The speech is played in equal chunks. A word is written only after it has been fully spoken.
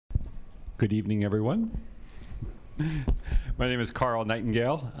Good evening, everyone. My name is Carl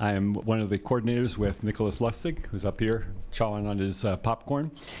Nightingale. I am one of the coordinators with Nicholas Lustig, who's up here chawing on his popcorn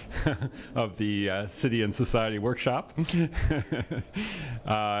of the City and Society Workshop.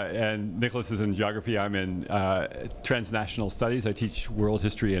 And Nicholas is in geography. I'm in transnational studies. I teach world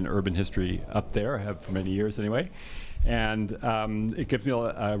history and urban history up there. I have for many years anyway. And it gives me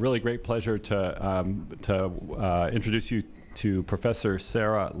a really great pleasure to introduce you to Professor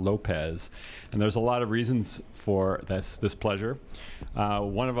Sarah Lopez, and there's a lot of reasons for this pleasure.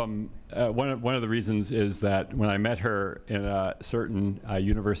 One of the reasons is that when I met her in a certain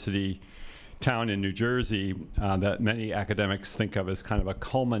university town in New Jersey that many academics think of as kind of a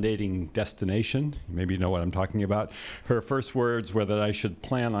culminating destination. Maybe you know what I'm talking about. Her first words were that I should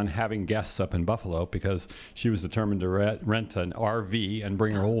plan on having guests up in Buffalo because she was determined to rent an RV and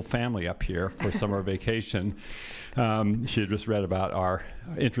bring her whole family up here for summer vacation. She had just read about our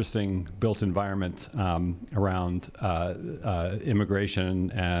interesting built environment around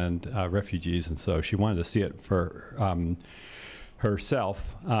immigration and refugees, and so she wanted to see it for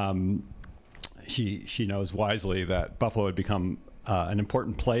herself. She knows wisely that Buffalo had become an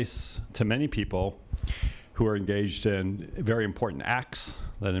important place to many people who are engaged in very important acts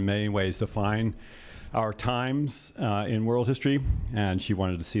that in many ways define our times in world history, and she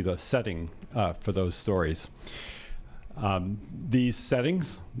wanted to see the setting for those stories. These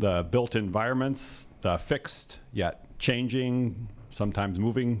settings, the built environments, the fixed yet changing, sometimes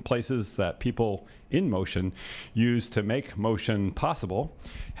moving places that people in motion use to make motion possible,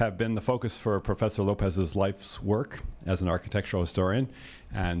 have been the focus for Professor Lopez's life's work as an architectural historian,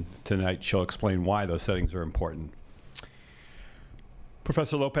 and tonight she'll explain why those settings are important.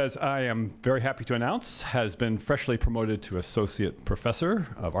 Professor Lopez, I am very happy to announce, has been freshly promoted to Associate Professor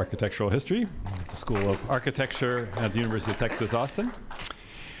of Architectural History at the School of Architecture at the University of Texas, Austin.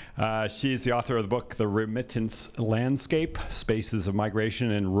 She's the author of the book, The Remittance Landscape, Spaces of Migration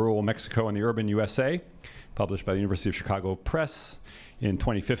in Rural Mexico and the Urban USA, published by the University of Chicago Press in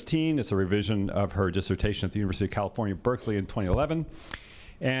 2015. It's a revision of her dissertation at the University of California, Berkeley in 2011.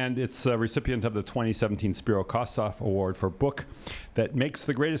 And it's a recipient of the 2017 Spiro Kostoff Award for a book that makes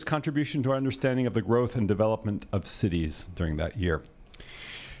the greatest contribution to our understanding of the growth and development of cities during that year.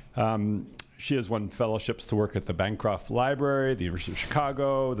 She has won fellowships to work at the Bancroft Library, the University of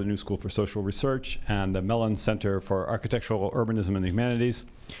Chicago, the New School for Social Research, and the Mellon Center for Architectural Urbanism and the Humanities,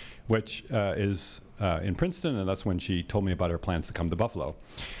 which is in Princeton, and that's when she told me about her plans to come to Buffalo.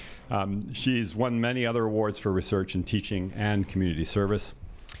 She's won many other awards for research and teaching and community service.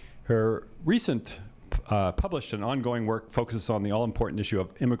 Her recent published and ongoing work focuses on the all-important issue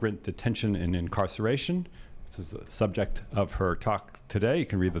of immigrant detention and incarceration. This is the subject of her talk today. You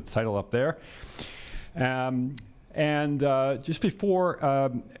can read the title up there. Just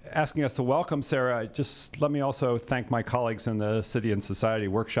before asking us to welcome Sarah, just let me also thank my colleagues in the City and Society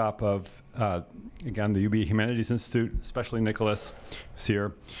Workshop of, again, the UB Humanities Institute, especially Nicholas, who's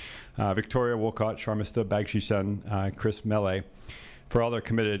here, Victoria Wolcott, Sharmista Bagshishan, Chris Mele, for all their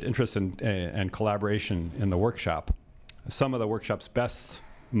committed interest and collaboration in the workshop. Some of the workshop's best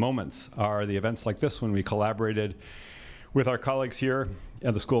moments are the events like this when we collaborated with our colleagues here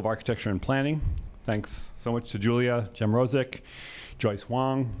at the School of Architecture and Planning. Thanks so much to Julia Jemrozik, Joyce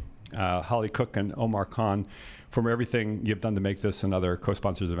Wong, Holly Cook, and Omar Khan for everything you've done to make this and other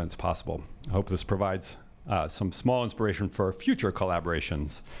co-sponsors events possible. I hope this provides some small inspiration for future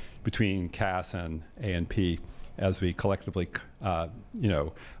collaborations between CAS and A&P as we collectively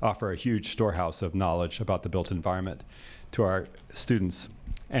offer a huge storehouse of knowledge about the built environment to our students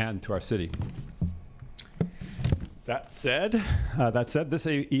and to our city. That said, this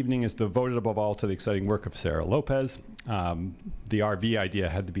evening is devoted above all to the exciting work of Sarah Lopez. The RV idea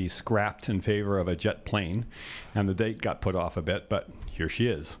had to be scrapped in favor of a jet plane, and the date got put off a bit, but here she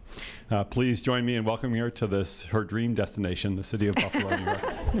is. Please join me in welcoming her to her dream destination, the city of Buffalo, New York.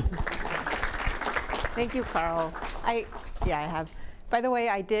 Thank you, Carl. I have. By the way,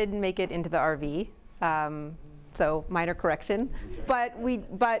 I did make it into the RV. So minor correction,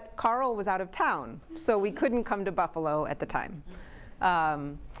 but Carl was out of town, so we couldn't come to Buffalo at the time.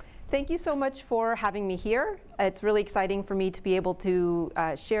 Thank you so much for having me here. It's really exciting for me to be able to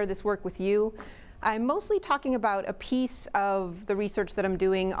share this work with you. I'm mostly talking about a piece of the research that I'm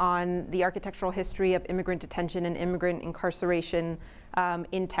doing on the architectural history of immigrant detention and immigrant incarceration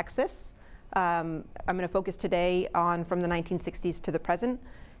in Texas. I'm going to focus today on from the 1960s to the present.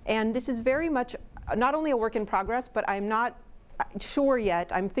 And this is very much not only a work in progress, but I'm not sure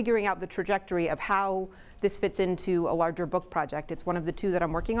yet. I'm figuring out the trajectory of how this fits into a larger book project. It's one of the two that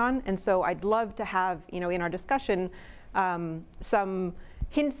I'm working on. And so I'd love to have, in our discussion, some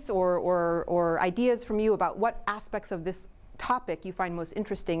hints or ideas from you about what aspects of this topic you find most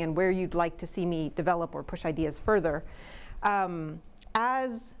interesting and where you'd like to see me develop or push ideas further.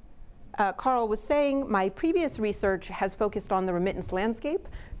 As Carl was saying, my previous research has focused on the remittance landscape.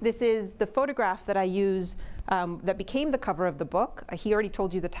 This is the photograph that I use that became the cover of the book. He already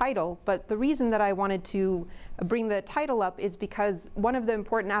told you the title, but the reason that I wanted to bring the title up is because one of the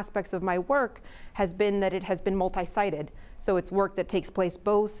important aspects of my work has been that it has been multi-sited. So it's work that takes place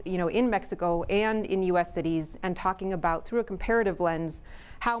both in Mexico and in US cities, and talking about, through a comparative lens,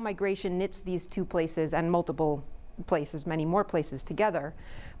 how migration knits these two places and multiple places, many more places together.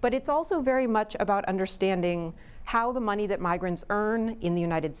 But it's also very much about understanding how the money that migrants earn in the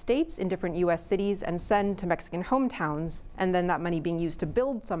United States in different US cities and send to Mexican hometowns, and then that money being used to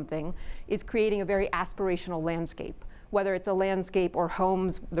build something, is creating a very aspirational landscape. Whether it's a landscape or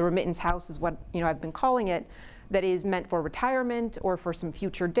homes, the remittance house is what I've been calling it, that is meant for retirement or for some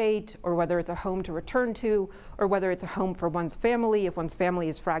future date, or whether it's a home to return to, or whether it's a home for one's family if one's family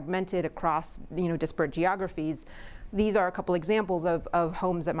is fragmented across disparate geographies. These are a couple examples of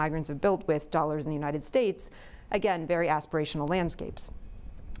homes that migrants have built with dollars in the United States. Again, very aspirational landscapes.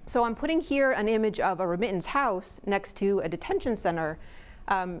 So I'm putting here an image of a remittance house next to a detention center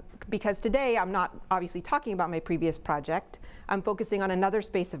because today I'm not obviously talking about my previous project. I'm focusing on another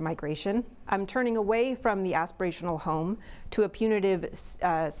space of migration. I'm turning away from the aspirational home to a punitive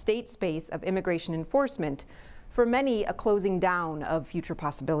state space of immigration enforcement, for many a closing down of future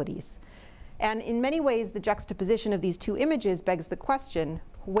possibilities. And in many ways, the juxtaposition of these two images begs the question,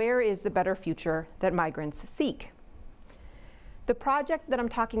 where is the better future that migrants seek? The project that I'm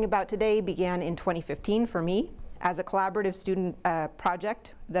talking about today began in 2015 for me as a collaborative student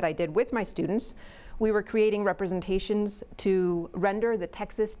project that I did with my students. We were creating representations to render the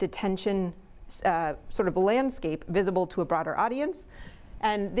Texas detention sort of landscape visible to a broader audience.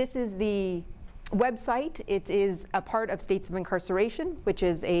 And this is the website. It is a part of States of Incarceration, which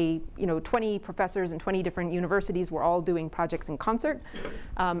is 20 professors and 20 different universities were all doing projects in concert.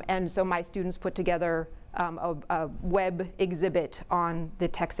 And so my students put together a web exhibit on the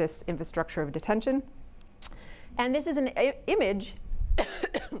Texas infrastructure of detention. And this is an image.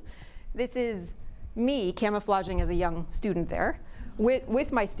 This is me camouflaging as a young student there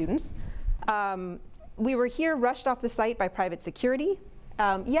with my students. We were here rushed off the site by private security.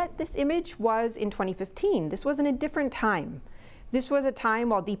 Yet this image was in 2015. This was in a different time. This was a time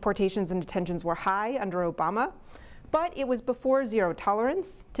while deportations and detentions were high under Obama, but it was before zero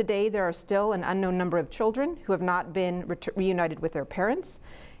tolerance. Today there are still an unknown number of children who have not been reunited with their parents.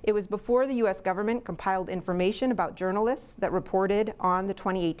 It was before the US government compiled information about journalists that reported on the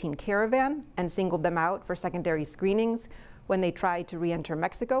 2018 caravan and singled them out for secondary screenings when they tried to re-enter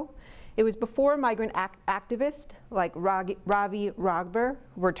Mexico. It was before migrant activists like Ravi Ragber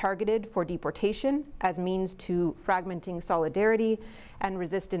were targeted for deportation as means to fragmenting solidarity and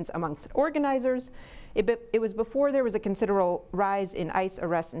resistance amongst organizers. It was before there was a considerable rise in ICE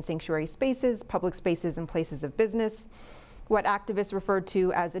arrests in sanctuary spaces, public spaces, and places of business, what activists referred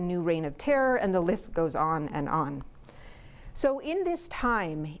to as a new reign of terror, and the list goes on and on. So in this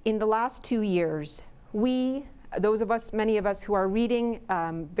time, in the last 2 years, many of us who are reading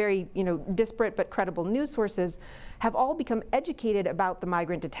very disparate but credible news sources, have all become educated about the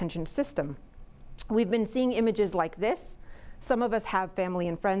migrant detention system. We've been seeing images like this. Some of us have family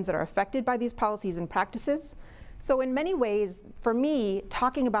and friends that are affected by these policies and practices. So in many ways, for me,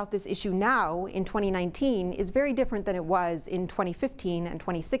 talking about this issue now in 2019 is very different than it was in 2015 and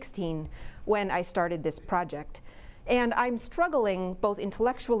 2016 when I started this project. And I'm struggling both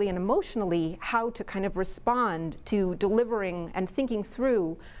intellectually and emotionally how to kind of respond to delivering and thinking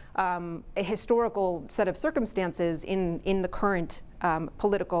through a historical set of circumstances in the current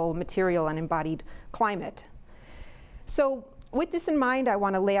political, material, and embodied climate. So with this in mind, I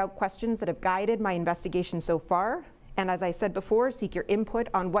want to lay out questions that have guided my investigation so far. And as I said before, seek your input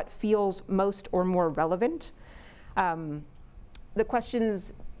on what feels most or more relevant. The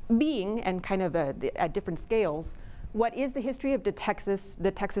questions being, and kind of at different scales, what is the history of the Texas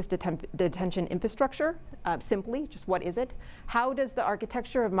detention infrastructure? Simply, just what is it? How does the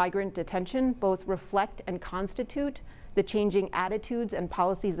architecture of migrant detention both reflect and constitute the changing attitudes and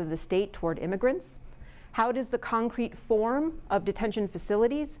policies of the state toward immigrants? How does the concrete form of detention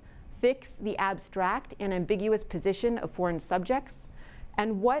facilities fix the abstract and ambiguous position of foreign subjects?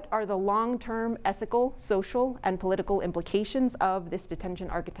 And what are the long-term ethical, social, and political implications of this detention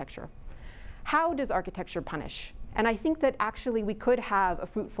architecture? How does architecture punish? And I think that actually we could have a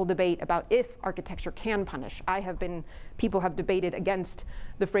fruitful debate about if architecture can punish. People have debated against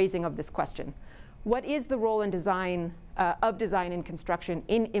the phrasing of this question. what is the role and design of design and construction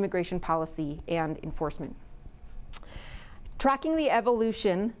in immigration policy and enforcement? Tracking the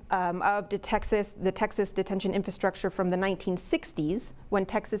evolution of the Texas detention infrastructure from the 1960s, when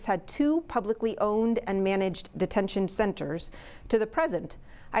Texas had 2 publicly owned and managed detention centers, to the present,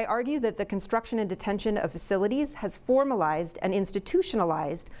 I argue that the construction and detention of facilities has formalized and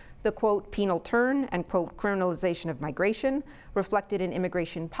institutionalized the, quote, penal turn and, quote, criminalization of migration reflected in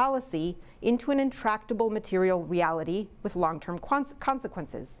immigration policy into an intractable material reality with long-term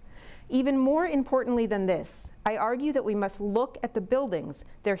consequences. Even more importantly than this, I argue that we must look at the buildings,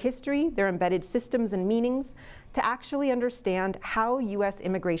 their history, their embedded systems and meanings, to actually understand how US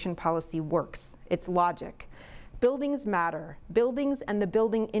immigration policy works, its logic. Buildings matter. Buildings and the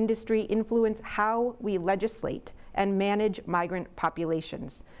building industry influence how we legislate and manage migrant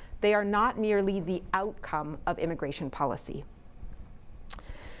populations. They are not merely the outcome of immigration policy.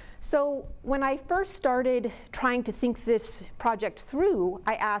 So when I first started trying to think this project through,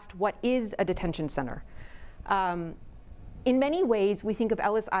 I asked, what is a detention center? In many ways, we think of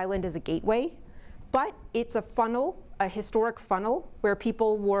Ellis Island as a gateway, but it's a funnel, a historic funnel, where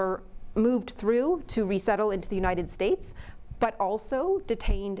people were moved through to resettle into the United States, but also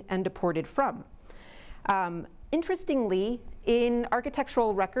detained and deported from. Interestingly, in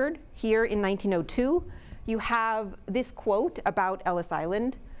architectural record here in 1902, you have this quote about Ellis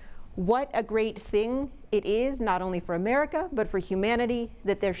Island: "What a great thing it is, not only for America, but for humanity,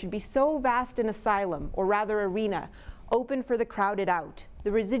 that there should be so vast an asylum, or rather arena, open for the crowded out,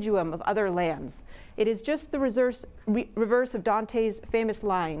 the residuum of other lands. It is just the reverse of Dante's famous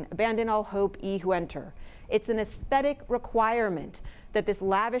line, abandon all hope, ye who enter. It's an aesthetic requirement that this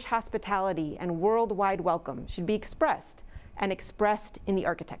lavish hospitality and worldwide welcome should be expressed, and expressed in the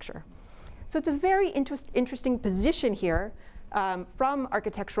architecture." So it's a very interesting position here from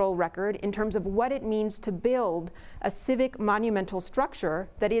architectural record in terms of what it means to build a civic monumental structure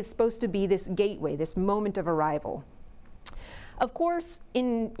that is supposed to be this gateway, this moment of arrival. Of course,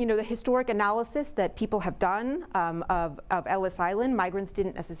 in the historic analysis that people have done of Ellis Island, migrants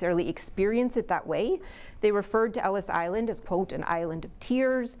didn't necessarily experience it that way. They referred to Ellis Island as, quote, an island of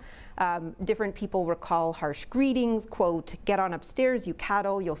tears. Different people recall harsh greetings, quote, get on upstairs, you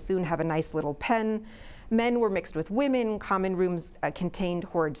cattle, you'll soon have a nice little pen. Men were mixed with women, common rooms contained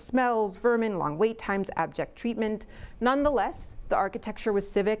horrid smells, vermin, long wait times, abject treatment. Nonetheless, the architecture was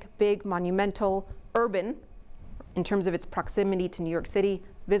civic, big, monumental, urban, in terms of its proximity to New York City,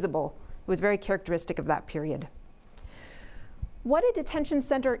 visible. It was very characteristic of that period. What a detention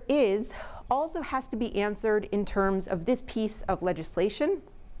center is also has to be answered in terms of this piece of legislation.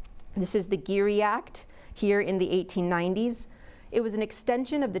 This is the Geary Act here in the 1890s. It was an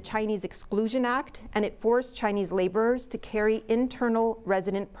extension of the Chinese Exclusion Act, and it forced Chinese laborers to carry internal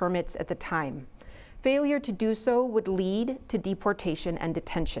resident permits at the time. Failure to do so would lead to deportation and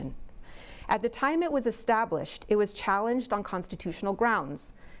detention. At the time it was established, it was challenged on constitutional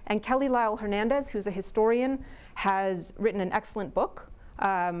grounds. And Kelly Lyle Hernandez, who's a historian, has written an excellent book,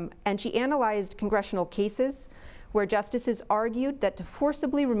 and she analyzed congressional cases where justices argued that to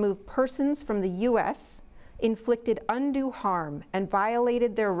forcibly remove persons from the US inflicted undue harm and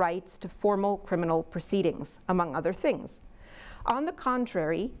violated their rights to formal criminal proceedings, among other things. On the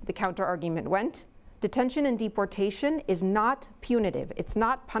contrary, the counter-argument went, detention and deportation is not punitive, it's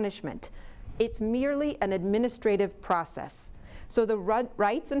not punishment. It's merely an administrative process. So the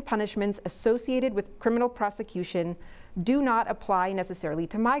rights and punishments associated with criminal prosecution do not apply necessarily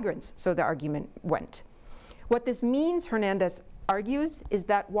to migrants, so the argument went. What this means, Hernandez argues, is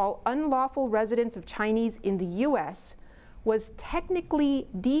that while unlawful residence of Chinese in the US was technically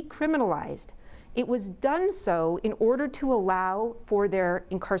decriminalized, it was done so in order to allow for their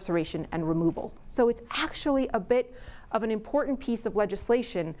incarceration and removal. So it's actually a bit of an important piece of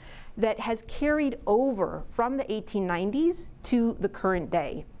legislation that has carried over from the 1890s to the current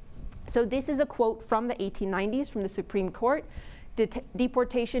day. So this is a quote from the 1890s from the Supreme Court.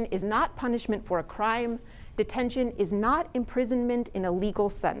 Deportation is not punishment for a crime. Detention is not imprisonment in a legal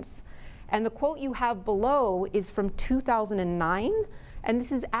sense. And the quote you have below is from 2009, and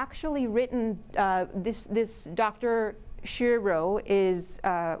this is actually written, this Dr. Shiro is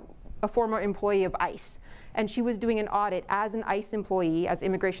a former employee of ICE. And she was doing an audit as an ICE employee, as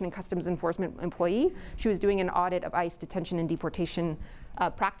Immigration and Customs Enforcement employee. She was doing an audit of ICE detention and deportation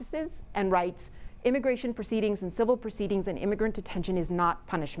practices, and writes, immigration proceedings and civil proceedings and immigrant detention is not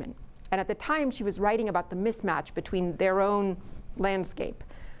punishment. And at the time, she was writing about the mismatch between their own landscape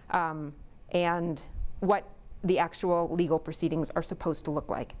and what the actual legal proceedings are supposed to look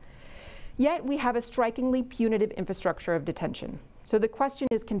like. Yet we have a strikingly punitive infrastructure of detention. So the question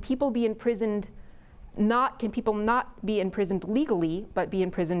is, can people be imprisoned Can people not be imprisoned legally, but be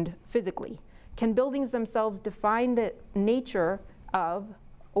imprisoned physically? Can buildings themselves define the nature of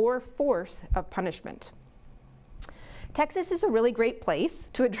or force of punishment? Texas is a really great place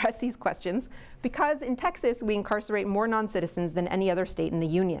to address these questions because in Texas we incarcerate more non-citizens than any other state in the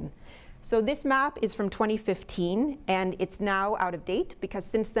Union. So this map is from 2015 and it's now out of date because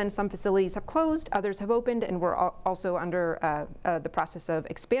since then some facilities have closed, others have opened, and we're also under the process of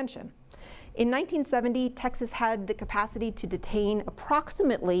expansion. In 1970, Texas had the capacity to detain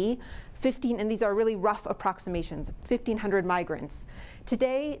approximately 15, and these are really rough approximations, 1,500 migrants.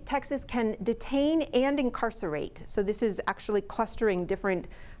 Today, Texas can detain and incarcerate. So this is actually clustering different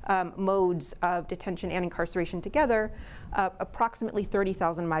modes of detention and incarceration together, approximately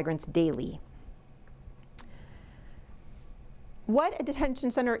 30,000 migrants daily. What a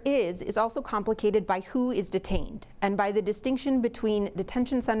detention center is also complicated by who is detained and by the distinction between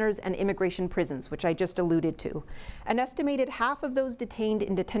detention centers and immigration prisons, which I just alluded to. An estimated half of those detained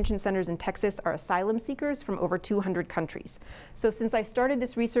in detention centers in Texas are asylum seekers from over 200 countries. So since I started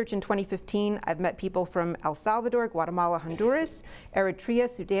this research in 2015, I've met people from El Salvador, Guatemala, Honduras, Eritrea,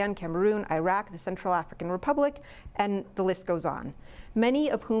 Sudan, Cameroon, Iraq, the Central African Republic, and the list goes on. Many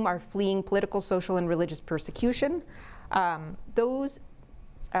of whom are fleeing political, social, and religious persecution. And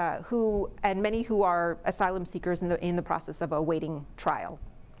many who are asylum seekers in the process of awaiting trial.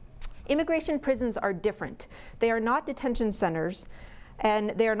 Immigration prisons are different. They are not detention centers, and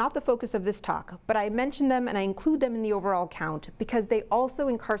they are not the focus of this talk, but I mention them and I include them in the overall count because they also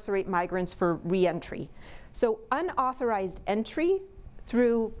incarcerate migrants for re-entry. So unauthorized entry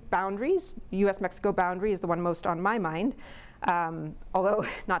through boundaries, US-Mexico boundary is the one most on my mind, although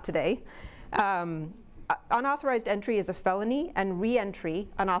not today. Unauthorized entry is a felony, and re-entry,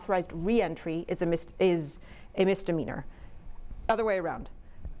 unauthorized re-entry, is a misdemeanor. Other way around.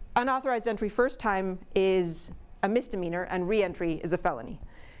 Unauthorized entry first time is a misdemeanor, and re-entry is a felony.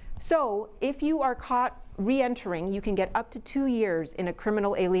 So if you are caught re-entering, you can get up to 2 years in a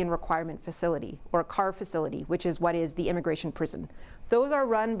criminal alien requirement facility, or a CAR facility, which is what is the immigration prison. Those are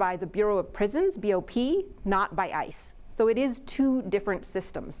run by the Bureau of Prisons, BOP, not by ICE. So it is two different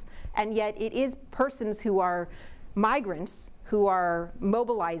systems. And yet it is persons who are migrants who are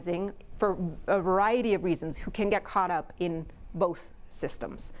mobilizing for a variety of reasons who can get caught up in both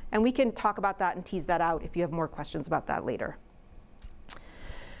systems. And we can talk about that and tease that out if you have more questions about that later.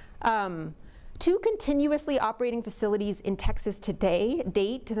 Two continuously operating facilities in Texas today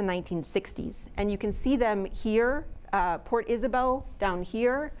date to the 1960s. And you can see them here, Port Isabel down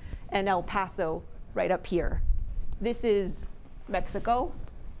here, and El Paso right up here. This is Mexico,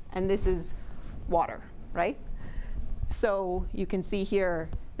 and this is water, right? So you can see here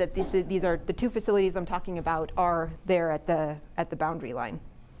that these are the two facilities I'm talking about are there at the boundary line.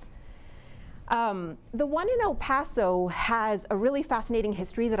 The one in El Paso has a really fascinating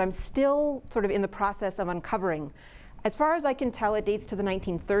history that I'm still sort of in the process of uncovering. As far as I can tell, it dates to the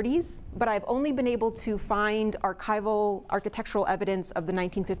 1930s, but I've only been able to find archival architectural evidence of the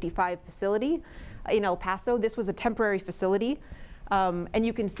 1955 facility in El Paso. This was a temporary facility. And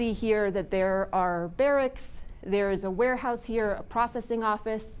you can see here that there are barracks, there is a warehouse here, a processing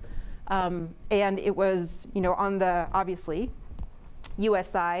office, and it was, on the, obviously, US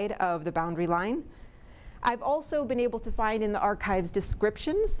side of the boundary line. I've also been able to find in the archives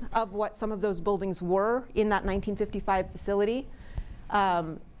descriptions of what some of those buildings were in that 1955 facility.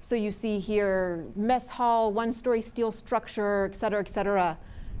 So you see here mess hall, one-story steel structure, et cetera, et cetera.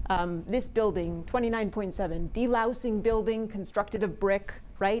 This building, 29.7, delousing building constructed of brick,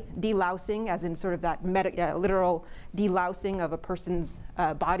 right? Delousing, as in sort of that literal delousing of a person's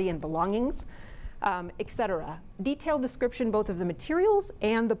body and belongings, et cetera. Detailed description both of the materials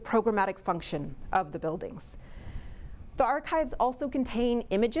and the programmatic function of the buildings. The archives also contain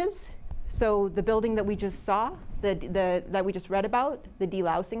images. So the building that we just saw, that we just read about, the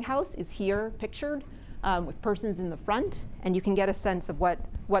delousing house, is here pictured with persons in the front, and you can get a sense of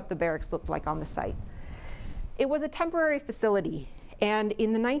what the barracks looked like on the site. It was a temporary facility, and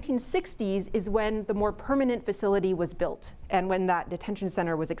in the 1960s is when the more permanent facility was built and when that detention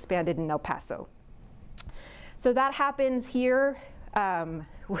center was expanded in El Paso. So that happens here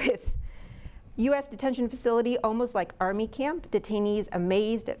with US detention facility, almost like army camp, detainees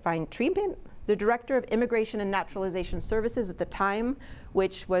amazed at fine treatment. The Director of Immigration and Naturalization Services at the time,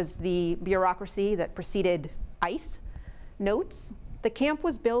 which was the bureaucracy that preceded ICE, notes, the camp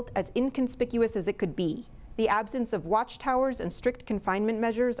was built as inconspicuous as it could be. The absence of watchtowers and strict confinement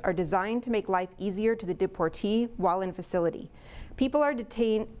measures are designed to make life easier to the deportee while in facility. People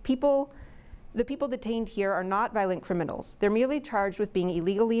the people detained here are not violent criminals. They're merely charged with being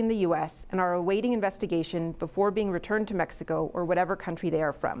illegally in the US and are awaiting investigation before being returned to Mexico or whatever country they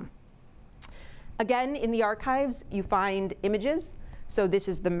are from. Again, in the archives, you find images. So this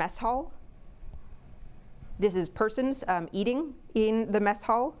is the mess hall. This is persons eating in the mess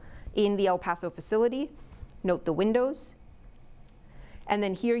hall in the El Paso facility. Note the windows. And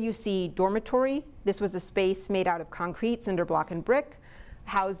then here you see dormitory. This was a space made out of concrete, cinder block, and brick,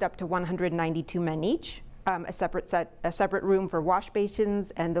 housed up to 192 men each, a separate room for wash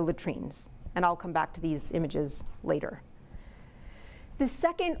basins and the latrines. And I'll come back to these images later. The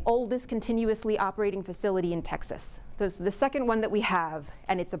second oldest continuously operating facility in Texas, so the second one that we have,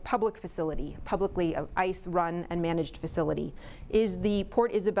 and it's a public facility, publicly ICE-run and managed facility, is the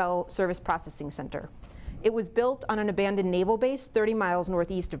Port Isabel Service Processing Center. It was built on an abandoned naval base 30 miles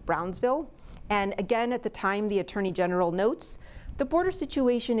northeast of Brownsville. And again, at the time, the Attorney General notes, the border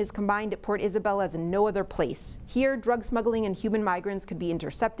situation is combined at Port Isabel as in no other place. Here, drug smuggling and human migrants could be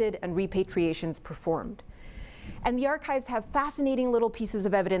intercepted and repatriations performed. And the archives have fascinating little pieces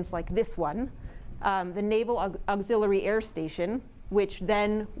of evidence like this one, the Naval Auxiliary Air Station, which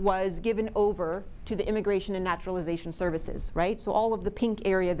then was given over to the Immigration and Naturalization Services, right? So all of the pink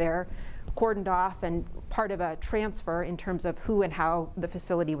area there cordoned off and part of a transfer in terms of who and how the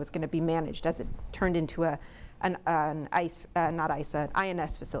facility was going to be managed as it turned into an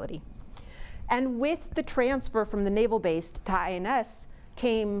INS facility. And with the transfer from the naval base to INS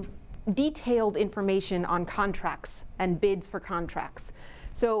came detailed information on contracts and bids for contracts.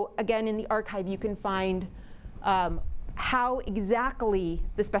 So again, in the archive, you can find how exactly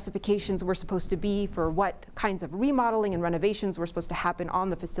the specifications were supposed to be for what kinds of remodeling and renovations were supposed to happen on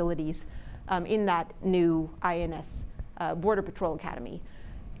the facilities in that new INS Border Patrol Academy,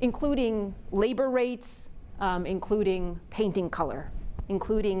 including labor rates, including painting color,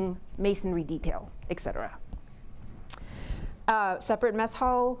 including masonry detail, et cetera. Separate mess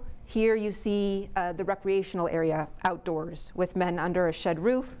hall. Here you see the recreational area outdoors with men under a shed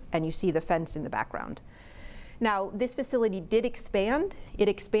roof, and you see the fence in the background. Now, this facility did expand. It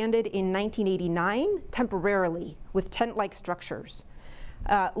expanded in 1989 temporarily with tent-like structures.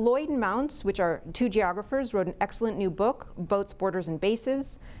 Lloyd and Mounts, which are two geographers, wrote an excellent new book, Boats, Borders, and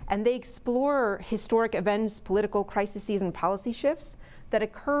Bases, and they explore historic events, political crises, and policy shifts that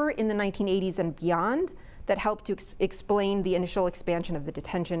occur in the 1980s and beyond that help to explain the initial expansion of the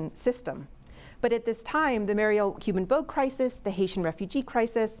detention system. But at this time, the Mariel Cuban boat crisis, the Haitian refugee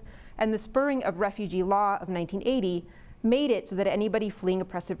crisis, and the spurring of refugee law of 1980 made it so that anybody fleeing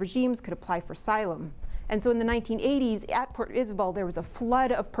oppressive regimes could apply for asylum. And so in the 1980s, at Port Isabel, there was a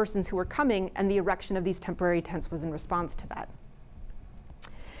flood of persons who were coming, and the erection of these temporary tents was in response to that.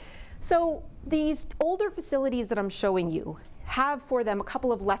 So these older facilities that I'm showing you have for them a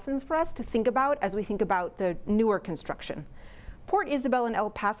couple of lessons for us to think about as we think about the newer construction. Port Isabel and El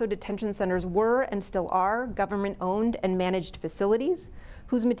Paso detention centers were and still are government-owned and managed facilities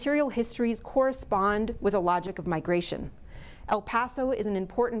whose material histories correspond with a logic of migration. El Paso is an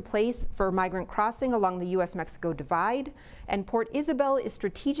important place for migrant crossing along the US-Mexico divide, and Port Isabel is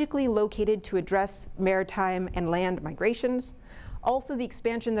strategically located to address maritime and land migrations. Also, the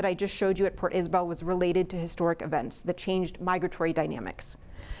expansion that I just showed you at Port Isabel was related to historic events that changed migratory dynamics.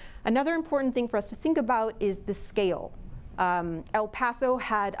 Another important thing for us to think about is the scale. El Paso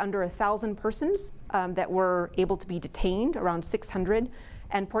had under 1,000 persons that were able to be detained, around 600,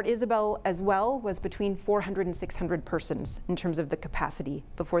 and Port Isabel as well was between 400 and 600 persons in terms of the capacity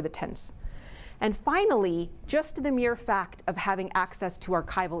before the tents. And finally, just the mere fact of having access to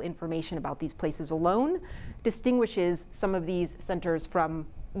archival information about these places alone distinguishes some of these centers from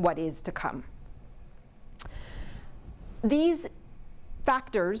what is to come. These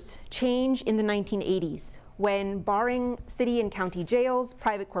factors change in the 1980s when, barring city and county jails,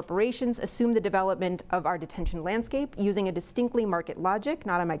 private corporations assumed the development of our detention landscape using a distinctly market logic,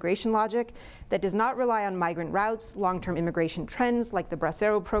 not a migration logic, that does not rely on migrant routes, long-term immigration trends like the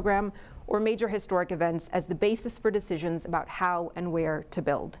Bracero program, or major historic events as the basis for decisions about how and where to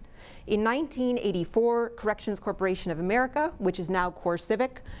build. In 1984, Corrections Corporation of America, which is now Core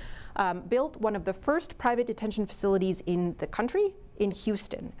Civic, built one of the first private detention facilities in the country in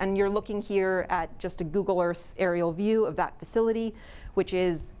Houston. And you're looking here at just a Google Earth aerial view of that facility, which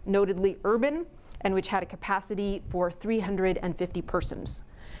is notedly urban and which had a capacity for 350 persons.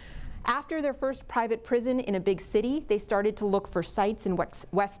 After their first private prison in a big city, they started to look for sites in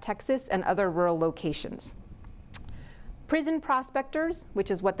West Texas and other rural locations. Prison prospectors, which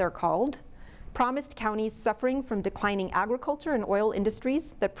is what they're called, promised counties suffering from declining agriculture and oil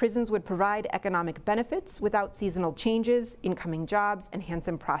industries that prisons would provide economic benefits without seasonal changes, incoming jobs, and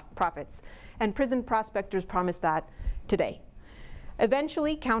handsome profits. And prison prospectors promised that today.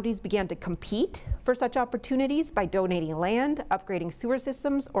 Eventually, counties began to compete for such opportunities by donating land, upgrading sewer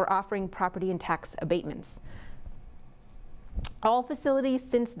systems, or offering property and tax abatements. All facilities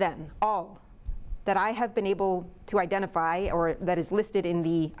since then, all that I have been able to identify or that is listed in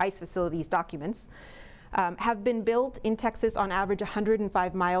the ICE facilities documents, have been built in Texas on average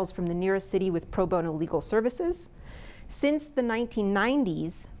 105 miles from the nearest city with pro bono legal services. Since the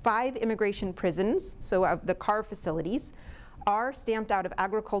 1990s, 5 immigration prisons, so the CAR facilities, are stamped out of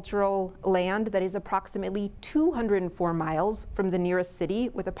agricultural land that is approximately 204 miles from the nearest city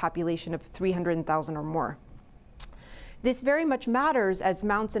with a population of 300,000 or more. This very much matters, as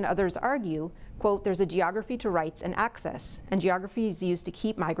Mounts and others argue, quote, there's a geography to rights and access, and geography is used to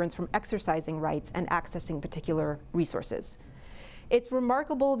keep migrants from exercising rights and accessing particular resources. It's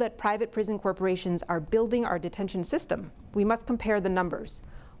remarkable that private prison corporations are building our detention system. We must compare the numbers.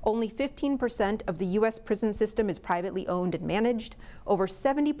 Only 15% of the US prison system is privately owned and managed. Over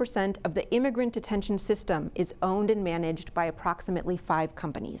 70% of the immigrant detention system is owned and managed by approximately 5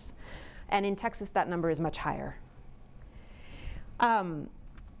 companies. And in Texas, that number is much higher.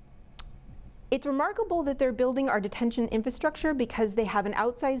 It's remarkable that they're building our detention infrastructure because they have an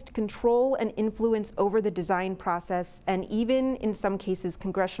outsized control and influence over the design process, and even in some cases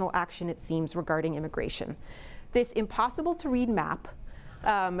congressional action, it seems, regarding immigration. This impossible to read map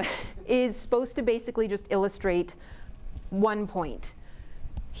is supposed to basically just illustrate one point.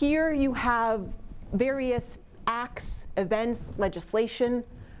 Here you have various acts, events, legislation.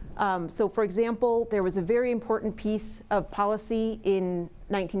 So for example, there was a very important piece of policy in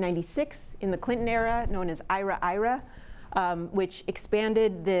 1996 in the Clinton era known as IRA, which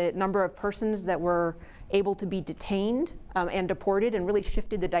expanded the number of persons that were able to be detained and deported, and really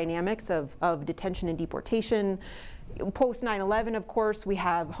shifted the dynamics of detention and deportation. Post 9/11, of course, we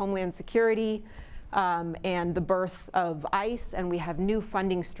have Homeland Security and the birth of ICE, and we have new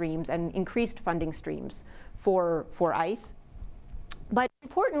funding streams and increased funding streams for ICE. But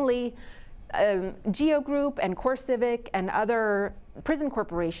importantly, Geo Group and CoreCivic and other prison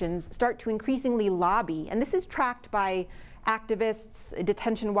corporations start to increasingly lobby, and this is tracked by activists,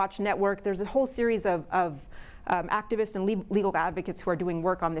 Detention Watch Network. There's a whole series of activists and legal advocates who are doing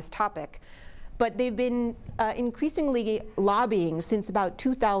work on this topic. But they've been increasingly lobbying since about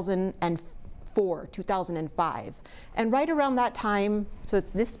 2004, 2005. And right around that time, so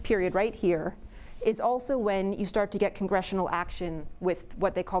it's this period right here, is also when you start to get congressional action with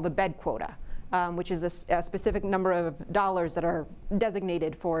what they call the bed quota, which is a specific number of dollars that are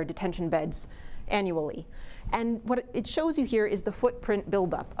designated for detention beds annually. And what it shows you here is the footprint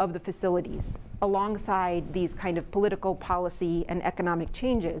buildup of the facilities alongside these kind of political policy and economic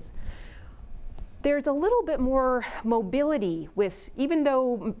changes. There's a little bit more mobility with, even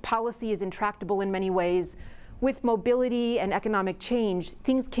though policy is intractable in many ways, with mobility and economic change,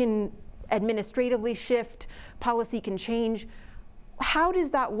 things can administratively shift, policy can change. How does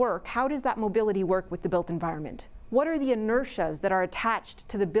that work? How does that mobility work with the built environment? What are the inertias that are attached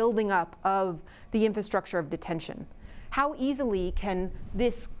to the building up of the infrastructure of detention? How easily can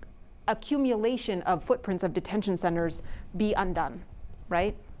this accumulation of footprints of detention centers be undone,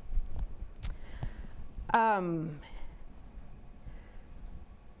 right?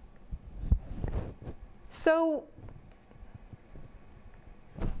 So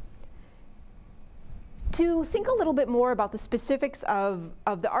to think a little bit more about the specifics of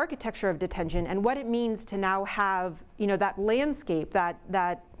the architecture of detention and what it means to now have, you know, that landscape,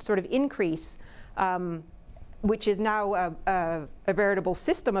 that sort of increase, which is now a veritable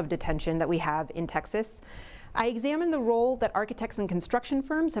system of detention that we have in Texas, I examined the role that architects and construction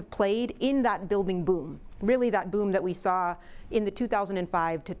firms have played in that building boom, really that boom that we saw in the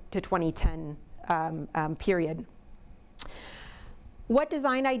 2005 to 2010 period. What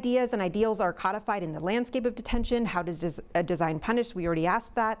design ideas and ideals are codified in the landscape of detention? How does design punish? We already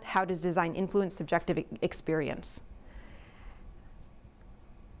asked that. How does design influence subjective experience?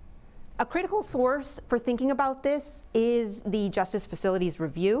 A critical source for thinking about this is the Justice Facilities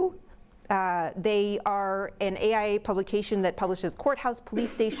Review. They are an AIA publication that publishes courthouse,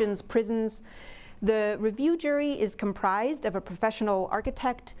 police stations, prisons. The review jury is comprised of a professional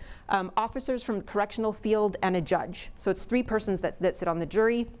architect, officers from the correctional field, and a judge. So it's 3 persons that sit on the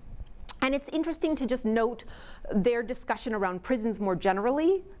jury. And it's interesting to just note their discussion around prisons more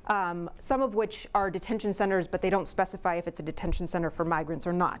generally, some of which are detention centers, but they don't specify if it's a detention center for migrants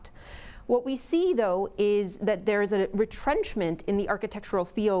or not. What we see, though, is that there is a retrenchment in the architectural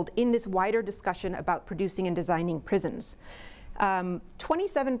field in this wider discussion about producing and designing prisons.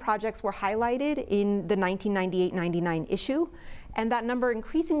 27 projects were highlighted in the 1998-99 issue, and that number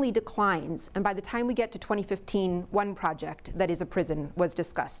increasingly declines. And by the time we get to 2015, one project that is a prison was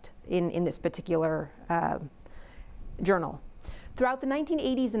discussed in this particular journal. Throughout the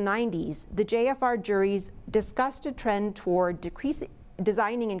 1980s and 90s, the JFR juries discussed a trend toward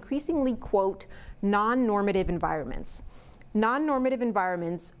designing increasingly, quote, non-normative environments. Non-normative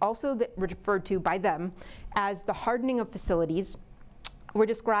environments, also referred to by them as the hardening of facilities, were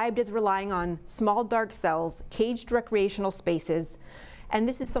described as relying on small dark cells, caged recreational spaces, and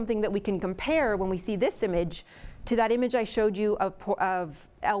this is something that we can compare when we see this image to that image I showed you of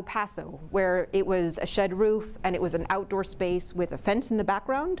El Paso, where it was a shed roof and it was an outdoor space with a fence in the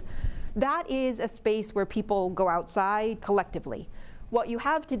background. That is a space where people go outside collectively. What you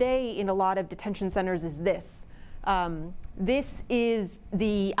have today in a lot of detention centers is this. This is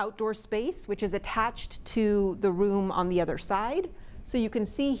the outdoor space, which is attached to the room on the other side. So you can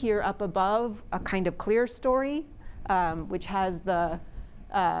see here up above a kind of clear story, which has the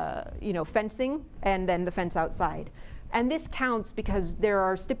fencing and then the fence outside. And this counts because there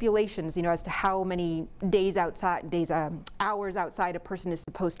are stipulations, as to how many hours outside a person is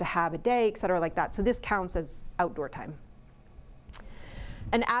supposed to have a day, et cetera, like that. So this counts as outdoor time.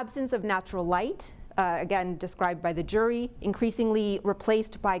 An absence of natural light, again described by the jury, increasingly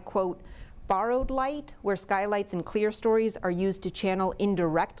replaced by, quote, borrowed light, where skylights and clear stories are used to channel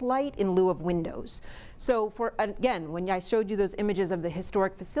indirect light in lieu of windows. So again, when I showed you those images of the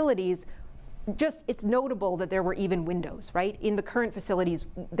historic facilities, it's notable that there were even windows, right? In the current facilities,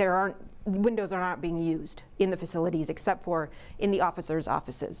 windows are not being used in the facilities except for in the officers'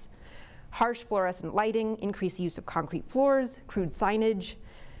 offices. Harsh fluorescent lighting, increased use of concrete floors, crude signage.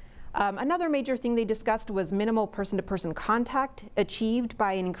 Another major thing they discussed was minimal person-to-person contact achieved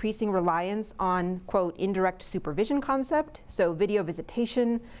by an increasing reliance on, quote, indirect supervision concept, so video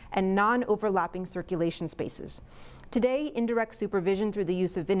visitation and non-overlapping circulation spaces. Today, indirect supervision through the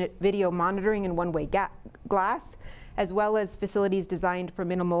use of video monitoring and one-way glass, as well as facilities designed for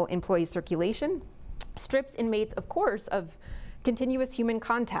minimal employee circulation, strips inmates, of course, of continuous human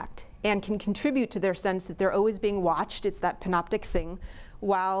contact and can contribute to their sense that they're always being watched, it's that panoptic thing,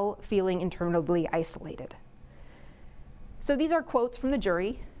 while feeling interminably isolated. So these are quotes from the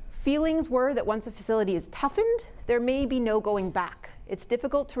jury. Feelings were that once a facility is toughened, there may be no going back. It's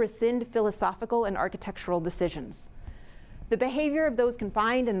difficult to rescind philosophical and architectural decisions. The behavior of those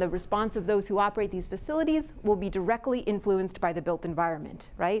confined and the response of those who operate these facilities will be directly influenced by the built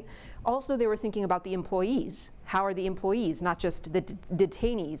environment, right? Also, they were thinking about the employees. How are the employees, not just the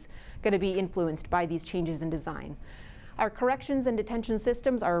detainees, going to be influenced by these changes in design? Our corrections and detention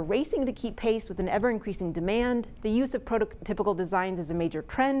systems are racing to keep pace with an ever-increasing demand. The use of prototypical designs is a major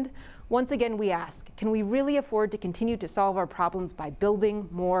trend. Once again, we ask, can we really afford to continue to solve our problems by building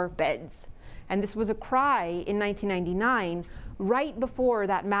more beds? And this was a cry in 1999, right before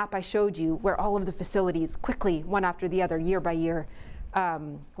that map I showed you, where all of the facilities quickly, one after the other, year by year,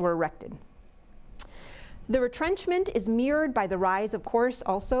 were erected. The retrenchment is mirrored by the rise, of course,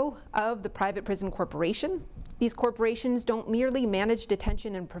 also of the private prison corporation. These corporations don't merely manage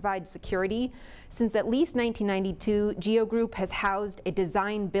detention and provide security. Since at least 1992, Geo Group has housed a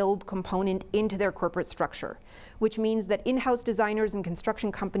design-build component into their corporate structure, which means that in-house designers and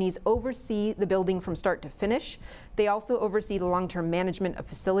construction companies oversee the building from start to finish. They also oversee the long-term management of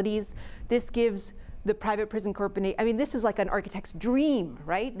facilities. This gives the private prison corporation, I mean, this is like an architect's dream,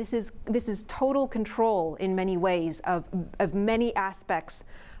 right? This is total control in many ways of many aspects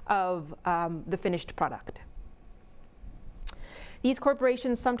of the finished product. These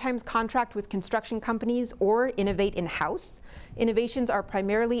corporations sometimes contract with construction companies or innovate in-house. Innovations are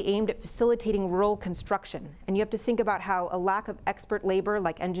primarily aimed at facilitating rural construction. And you have to think about how a lack of expert labor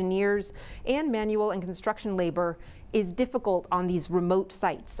like engineers and manual and construction labor is difficult on these remote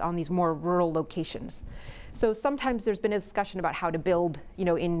sites, on these more rural locations. So sometimes there's been a discussion about how to build,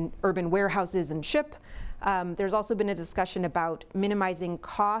 in urban warehouses and ship. There's also been a discussion about minimizing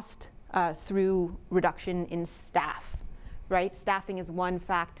cost through reduction in staff. Right? Staffing is one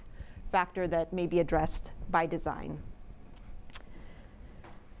factor that may be addressed by design.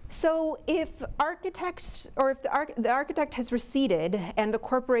 So if architects, or if the architect has receded and the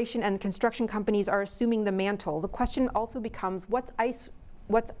corporation and construction companies are assuming the mantle, the question also becomes, what's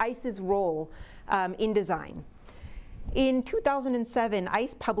ICE's role in design? In 2007,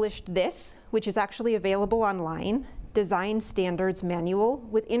 ICE published this, which is actually available online, Design Standards Manual,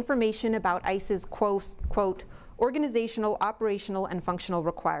 with information about ICE's quote, organizational, operational, and functional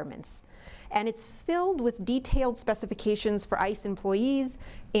requirements. And it's filled with detailed specifications for ICE employees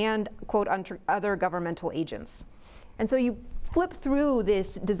and, quote, other governmental agents. And so you flip through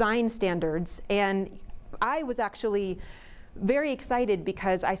this design standards, and I was actually very excited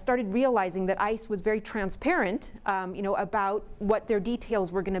because I started realizing that ICE was very transparent about what their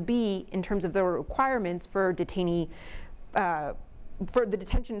details were going to be in terms of the requirements for detainee, for the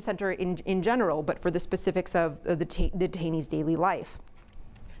detention center in general, but for the specifics of the detainee's daily life.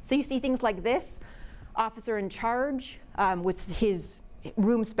 So you see things like this: officer in charge with his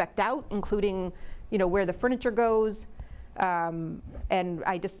room spec'd out, including where the furniture goes, and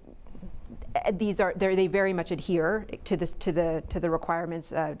they very much adhere to the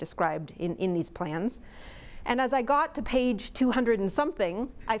requirements described in these plans. And as I got to page 200 and something,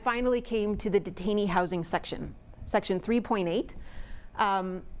 I finally came to the detainee housing section, section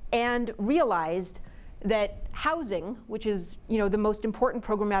 3.8, and realized that housing, which is the most important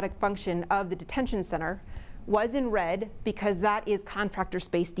programmatic function of the detention center, was in red because that is contractor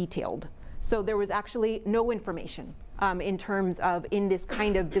space detailed. So there was actually no information in terms of, in this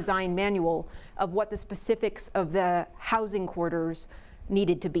kind of design manual, of what the specifics of the housing quarters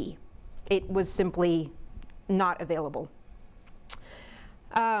needed to be. It was simply not available.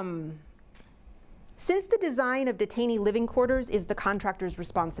 Since the design of detainee living quarters is the contractor's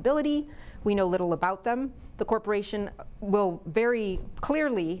responsibility, we know little about them. The corporation will very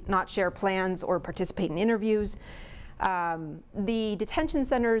clearly not share plans or participate in interviews. The detention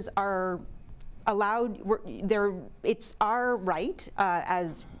centers are allowed, it's our right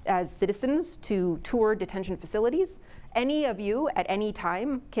as citizens to tour detention facilities. Any of you at any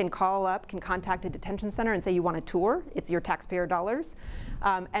time can call up, can contact a detention center and say you want a tour. It's your taxpayer dollars.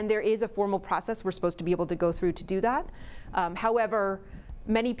 And there is a formal process we're supposed to be able to go through to do that. However,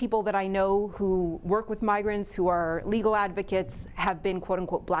 many people that I know who work with migrants, who are legal advocates, have been quote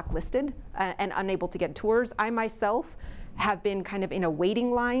unquote blacklisted and unable to get tours. I myself have been kind of in a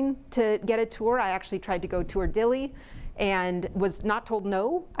waiting line to get a tour. I actually tried to go tour Dili and was not told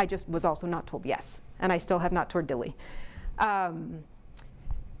no. I just was also not told yes. And I still have not toured Dili.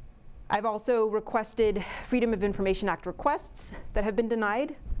 I've also requested Freedom of Information Act requests that have been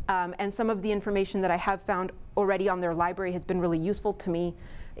denied. And some of the information that I have found already on their library has been really useful to me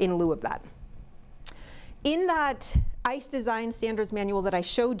in lieu of that. In that ICE Design Standards Manual that I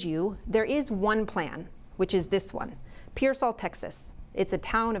showed you, there is one plan, which is this one, Pearsall, Texas. It's a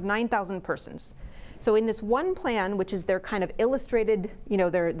town of 9,000 persons. So in this one plan, which is their kind of illustrated,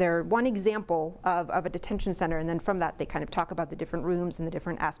 their one example of a detention center, and then from that they kind of talk about the different rooms and the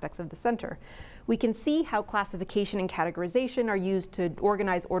different aspects of the center. We can see how classification and categorization are used to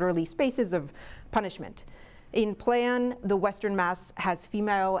organize orderly spaces of punishment. In plan, the Western Mass has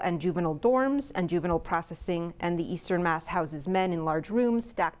female and juvenile dorms and juvenile processing, and the Eastern Mass houses men in large rooms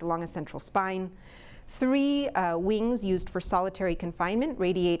stacked along a central spine. 3 wings used for solitary confinement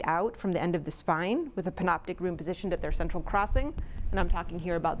radiate out from the end of the spine with a panoptic room positioned at their central crossing. And I'm talking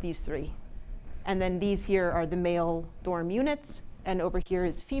here about these 3. And then these here are the male dorm units. And over here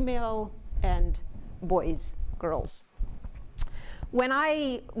is female and boys, girls. When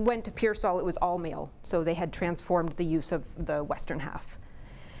I went to Pearsall, it was all male. So they had transformed the use of the western half.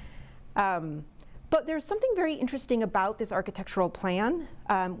 But there's something very interesting about this architectural plan,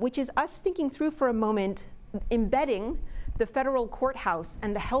 which is us thinking through for a moment, embedding the federal courthouse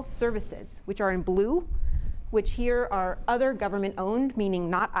and the health services, which are in blue, which here are other government-owned, meaning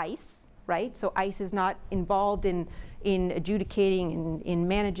not ICE, right? So ICE is not involved in adjudicating, in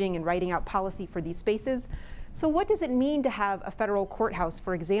managing and writing out policy for these spaces. So what does it mean to have a federal courthouse,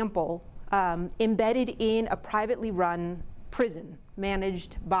 for example, embedded in a privately run prison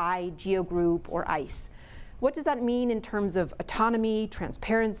managed by GEO Group or ICE? What does that mean in terms of autonomy,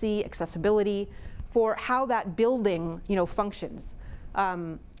 transparency, accessibility, for how that building functions?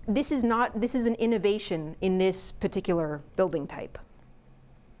 This is an innovation in this particular building type.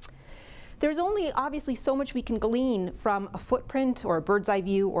 There's only obviously so much we can glean from a footprint or a bird's eye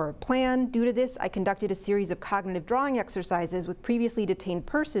view or a plan. Due to this, I conducted a series of cognitive drawing exercises with previously detained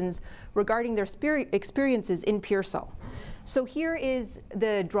persons regarding their experiences in Pearsall. So here is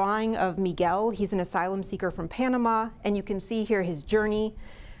the drawing of Miguel. He's an asylum seeker from Panama, and you can see here his journey.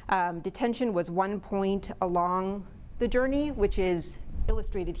 Detention was one point along the journey, which is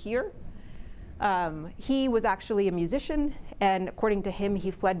illustrated here. He was actually a musician, and according to him,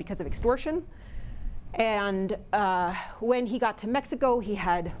 he fled because of extortion. And when he got to Mexico, he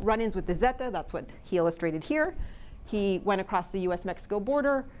had run-ins with the Zeta. That's what he illustrated here. He went across the US-Mexico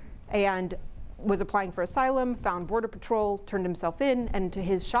border and was applying for asylum, found Border Patrol, turned himself in, and to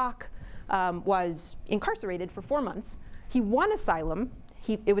his shock, was incarcerated for 4 months. He won asylum.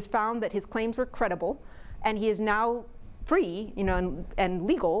 It was found that his claims were credible, and he is now free, and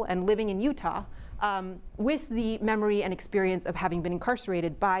legal and living in Utah with the memory and experience of having been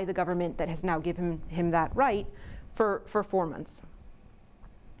incarcerated by the government that has now given him that right for 4 months.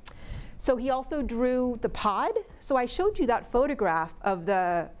 So he also drew the pod. So I showed you that photograph of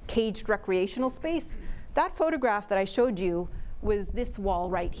the caged recreational space. That photograph that I showed you was this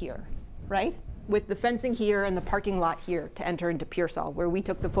wall right here, right? With the fencing here and the parking lot here to enter into Pearsall, where we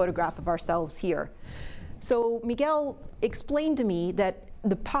took the photograph of ourselves here. So Miguel explained to me that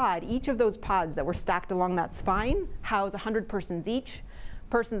the pod, each of those pods that were stacked along that spine, house 100 persons each,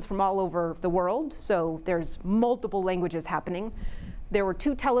 persons from all over the world. So there's multiple languages happening. There were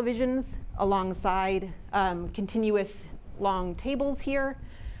 2 televisions alongside continuous long tables here.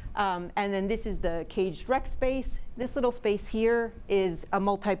 And then this is the caged rec space. This little space here is a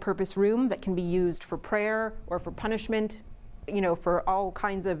multi-purpose room that can be used for prayer or for punishment, for all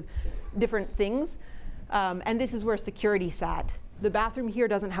kinds of different things. And this is where security sat. The bathroom here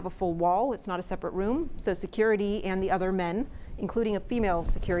doesn't have a full wall. It's not a separate room. So security and the other men, including a female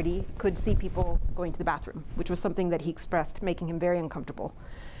security, could see people going to the bathroom, which was something that he expressed, making him very uncomfortable.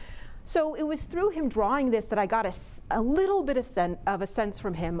 So it was through him drawing this that I got a little bit of a sense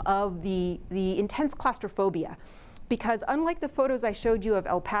from him of the intense claustrophobia. Because unlike the photos I showed you of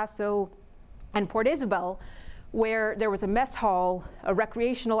El Paso and Port Isabel, where there was a mess hall, a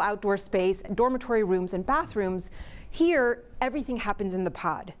recreational outdoor space, dormitory rooms, and bathrooms, here everything happens in the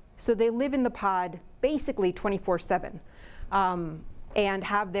pod. So they live in the pod basically 24/7 and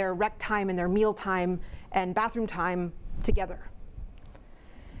have their rec time and their meal time and bathroom time together.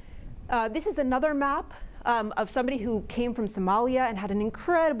 This is another map of somebody who came from Somalia and had an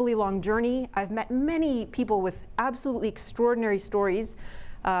incredibly long journey. I've met many people with absolutely extraordinary stories,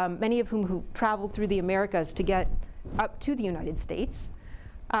 many of whom who traveled through the Americas to get up to the United States.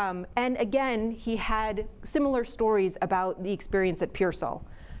 And again, he had similar stories about the experience at Pearsall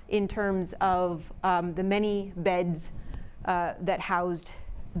in terms of the many beds that housed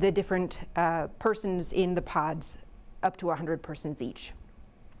the different persons in the pods, up to 100 persons each.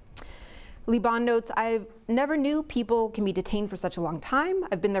 Liban notes, I never knew people can be detained for such a long time.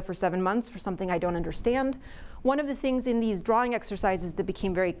 I've been there for 7 months for something I don't understand. One of the things in these drawing exercises that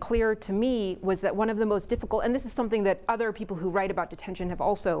became very clear to me was that one of the most difficult, and this is something that other people who write about detention have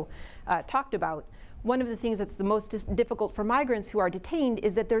also talked about, one of the things that's the most difficult for migrants who are detained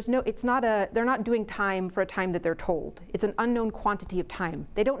is that they're not doing time for a time that they're told. It's an unknown quantity of time.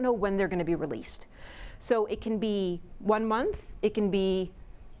 They don't know when they're going to be released. So it can be 1 month, it can be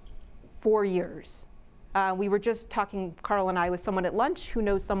 4 years. We were just talking, Carl and I, with someone at lunch who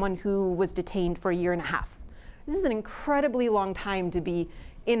knows someone who was detained for 1.5 years. This is an incredibly long time to be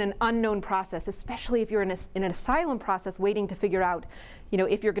in an unknown process, especially if you're in an asylum process waiting to figure out,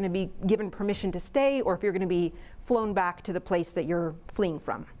 if you're going to be given permission to stay or if you're going to be flown back to the place that you're fleeing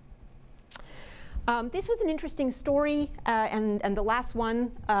from. This was an interesting story, and the last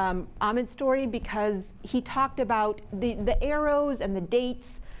one, Ahmed's story, because he talked about the arrows and the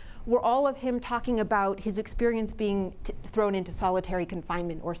dates were all of him talking about his experience being thrown into solitary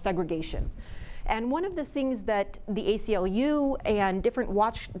confinement or segregation. And one of the things that the ACLU and different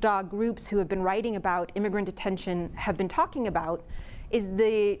watchdog groups who have been writing about immigrant detention have been talking about is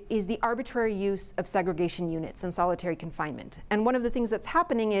the arbitrary use of segregation units and solitary confinement. And one of the things that's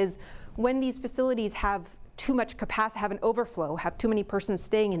happening is when these facilities have too much capacity, have an overflow, have too many persons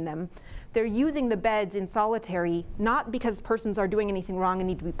staying in them, they're using the beds in solitary, not because persons are doing anything wrong and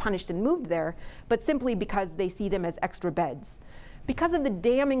need to be punished and moved there, but simply because they see them as extra beds. Because of the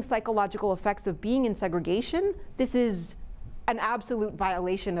damning psychological effects of being in segregation, this is an absolute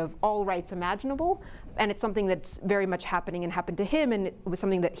violation of all rights imaginable, and it's something that's very much happening and happened to him, and it was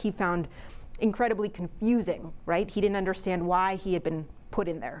something that he found incredibly confusing, right? He didn't understand why he had been put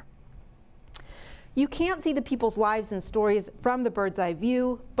in there. You can't see the people's lives and stories from the bird's eye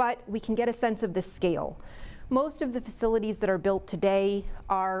view, but we can get a sense of the scale. Most of the facilities that are built today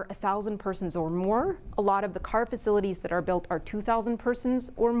are 1,000 persons or more. A lot of the CAR facilities that are built are 2,000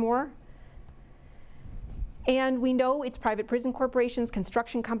 persons or more. And we know it's private prison corporations,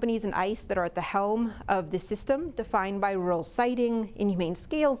 construction companies, and ICE that are at the helm of the system, defined by rural siting, inhumane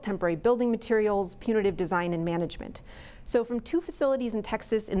scales, temporary building materials, punitive design, and management. So from 2 facilities in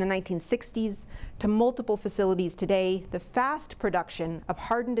Texas in the 1960s to multiple facilities today, the fast production of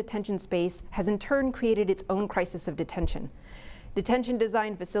hardened detention space has in turn created its own crisis of detention. Detention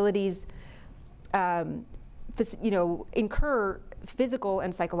design facilities incur physical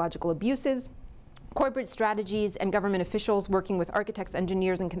and psychological abuses. Corporate strategies and government officials working with architects,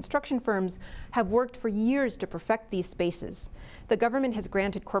 engineers, and construction firms have worked for years to perfect these spaces. The government has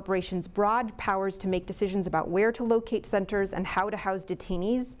granted corporations broad powers to make decisions about where to locate centers and how to house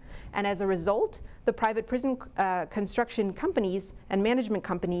detainees, and as a result, the private prison construction companies and management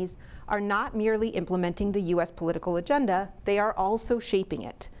companies are not merely implementing the US political agenda, they are also shaping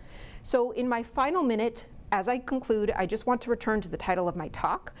it. So in my final minute, as I conclude, I just want to return to the title of my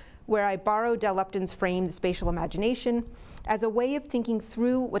talk, where I borrow Del Upton's frame, The Spatial Imagination, as a way of thinking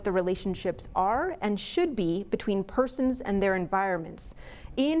through what the relationships are and should be between persons and their environments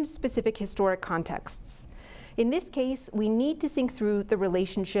in specific historic contexts. In this case, we need to think through the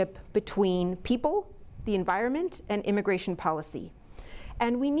relationship between people, the environment, and immigration policy.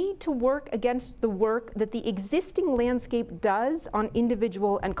 And we need to work against the work that the existing landscape does on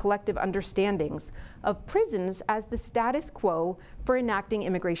individual and collective understandings of prisons as the status quo for enacting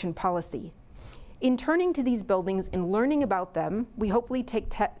immigration policy. In turning to these buildings and learning about them, we hopefully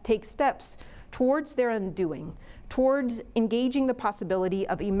take steps towards their undoing, towards engaging the possibility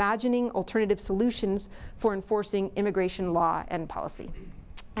of imagining alternative solutions for enforcing immigration law and policy.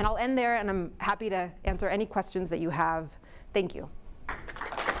 And I'll end there, and I'm happy to answer any questions that you have. Thank you.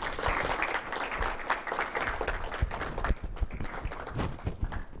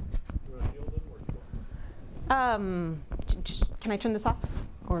 Can I turn this off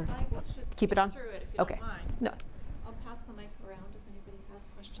or keep it on? Through it if you Okay. don't mind. No. I'll pass the mic around if anybody has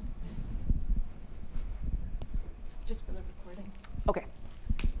questions. Just for the recording. Okay.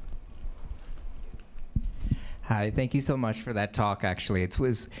 Hi, thank you so much for that talk, actually. It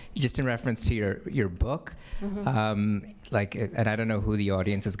was just in reference to your book. Mm-hmm. And I don't know who the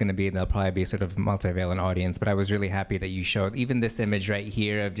audience is going to be. They'll probably be sort of multivalent audience, but I was really happy that you showed even this image right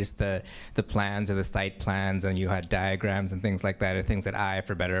here of just the plans or the site plans, and you had diagrams and things like that, are things that I,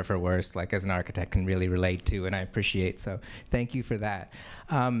 for better or for worse, like as an architect, can really relate to, and I appreciate. So thank you for that.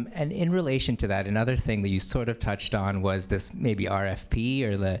 And in relation to that, another thing that you sort of touched on was this maybe RFP,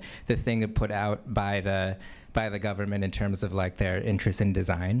 or the thing that put out by the government in terms of like their interest in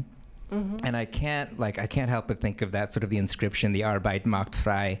design. Mm-hmm. And I can't help but think of that sort of the inscription, the Arbeit macht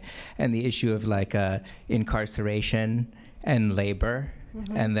frei, and the issue of like incarceration and labor,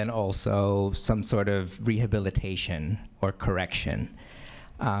 mm-hmm. and then also some sort of rehabilitation or correction.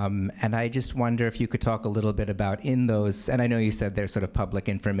 And I just wonder if you could talk a little bit about in those, and I know you said they're sort of public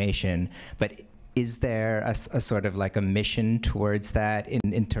information, but is there a sort of like a mission towards that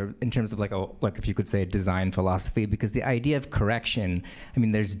in terms of like if you could say a design philosophy? Because the idea of correction, I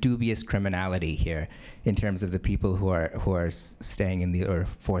mean, there's dubious criminality here in terms of the people who are staying in or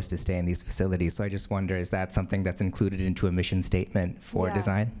forced to stay in these facilities. So I just wonder, is that something that's included into a mission statement for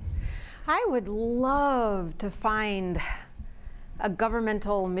design? I would love to find a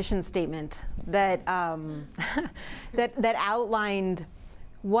governmental mission statement that that outlined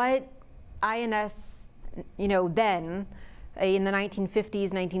what INS, then in the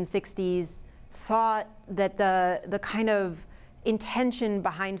 1950s, 1960s, thought that the kind of intention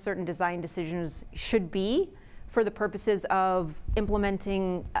behind certain design decisions should be for the purposes of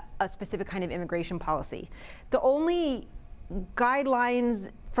implementing a specific kind of immigration policy. The only guidelines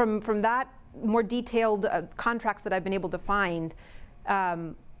from that more detailed contracts that I've been able to find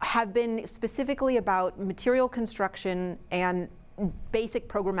have been specifically about material construction and basic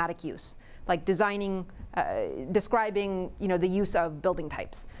programmatic use, like designing, describing, the use of building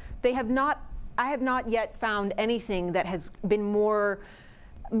types. I have not yet found anything that has been more,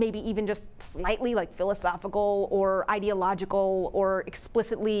 maybe even just slightly like philosophical or ideological or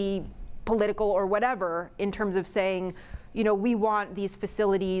explicitly political or whatever, in terms of saying, we want these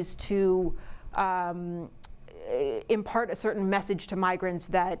facilities to impart a certain message to migrants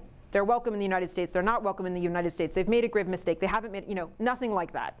that they're welcome in the United States, they're not welcome in the United States, they've made a grave mistake, they haven't made, nothing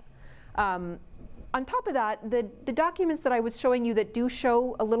like that. On top of that, the documents that I was showing you that do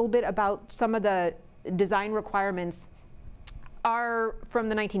show a little bit about some of the design requirements are from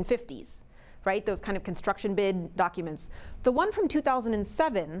the 1950s, right? Those kind of construction bid documents. The one from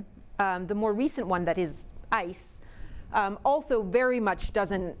 2007, the more recent one that is ICE, also very much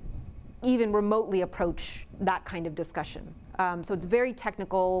doesn't even remotely approach that kind of discussion. So it's very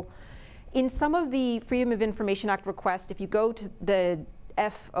technical. In some of the Freedom of Information Act requests, if you go to the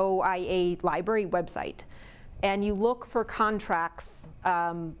FOIA library website and you look for contracts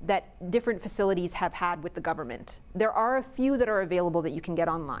that different facilities have had with the government, there are a few that are available that you can get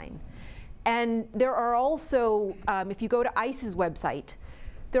online. And there are also, if you go to ICE's website,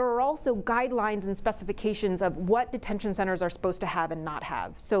 there are also guidelines and specifications of what detention centers are supposed to have and not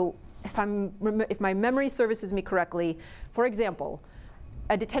have. So if my memory services me correctly, for example,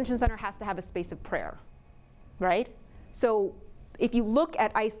 a detention center has to have a space of prayer, right? So if you look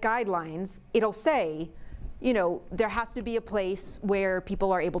at ICE guidelines, it'll say, you know, there has to be a place where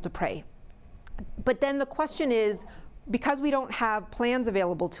people are able to pray. But then the question is, because we don't have plans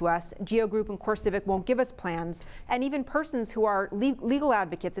available to us, GeoGroup and CoreCivic won't give us plans, and even persons who are legal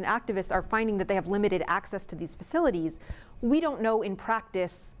advocates and activists are finding that they have limited access to these facilities, we don't know in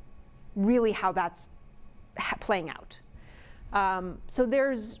practice really how that's playing out. So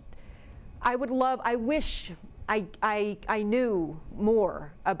there's, I wish I knew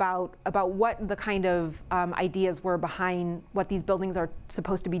more about what the kind of ideas were behind what these buildings are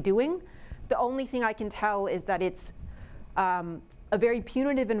supposed to be doing. The only thing I can tell is that it's a very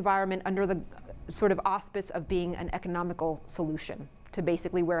punitive environment under the sort of auspice of being an economical solution to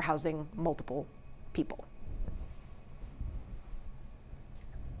basically warehousing multiple people.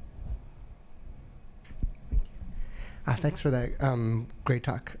 Thanks for that great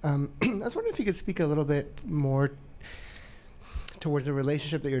talk. I was wondering if you could speak a little bit more towards the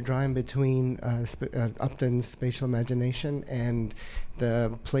relationship that you're drawing between Upton's spatial imagination and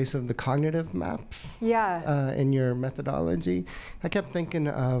the place of the cognitive maps in your methodology. I kept thinking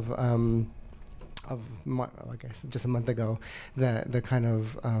of I guess just a month ago, the kind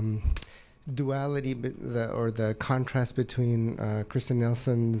of duality, or the contrast between Kristen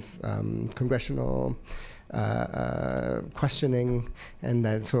Nelson's congressional questioning and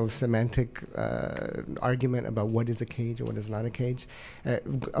that sort of semantic argument about what is a cage and what is not a cage,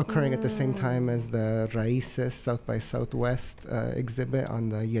 occurring at the same time as the Raíces South by Southwest exhibit on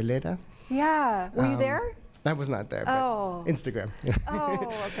the Hielera. Yeah, were you there? I was not there, but Instagram.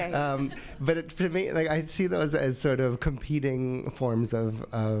 Oh, okay. But for me, like, I see those as sort of competing forms of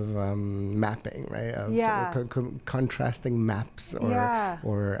mapping, right? Of sort of contrasting maps,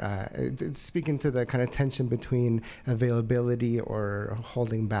 or speaking to the kind of tension between availability or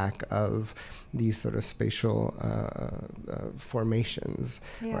holding back of these sort of spatial formations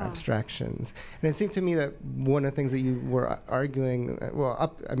or abstractions. And it seemed to me that one of the things that you were arguing,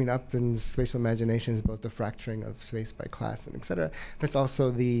 Upton's spatial imagination is both the fracturing of space by class and et cetera, but it's also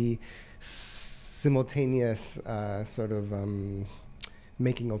the simultaneous sort of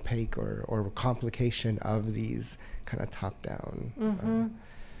making opaque or complication of these kind of top-down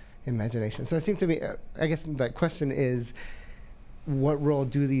imaginations. So it seemed to me, I guess the question is, what role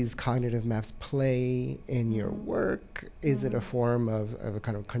do these cognitive maps play in your work? Is it a form of a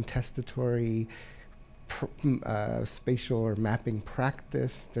kind of contestatory spatial or mapping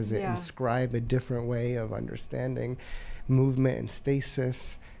practice? Does it inscribe a different way of understanding movement and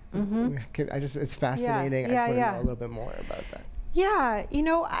stasis? It's fascinating. I just want to know a little bit more about that. Yeah, you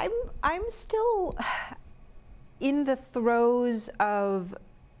know, I'm still in the throes of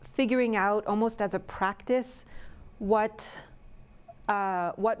figuring out, almost as a practice, what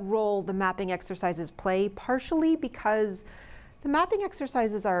role the mapping exercises play, partially because the mapping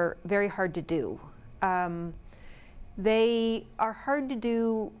exercises are very hard to do. They are hard to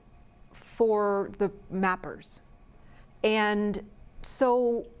do for the mappers. And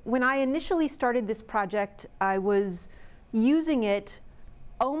so when I initially started this project, I was using it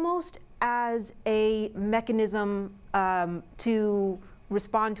almost as a mechanism to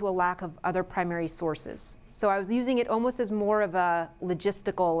respond to a lack of other primary sources. So I was using it almost as more of a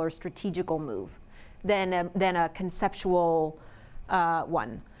logistical or strategical move than a conceptual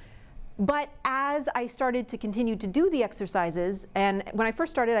one. But as I started to continue to do the exercises, and when I first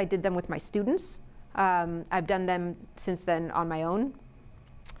started, I did them with my students. I've done them since then on my own.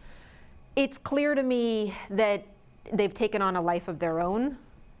 It's clear to me that they've taken on a life of their own,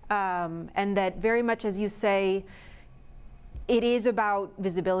 and that very much, as you say, it is about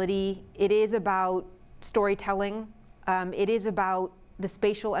visibility, it is about storytelling, it is about the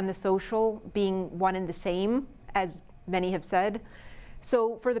spatial and the social being one and the same, as many have said.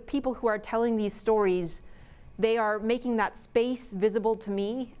 So for the people who are telling these stories, they are making that space visible to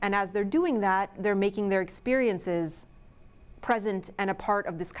me, and as they're doing that, they're making their experiences present and a part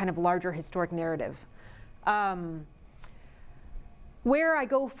of this kind of larger historic narrative. Where I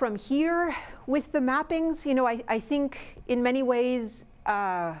go from here with the mappings, you know, I think in many ways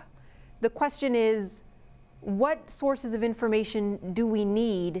the question is, what sources of information do we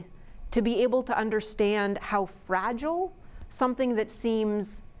need to be able to understand how fragile something that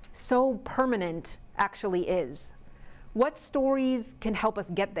seems so permanent actually is? What stories can help us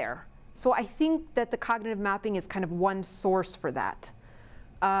get there? So I think that the cognitive mapping is kind of one source for that.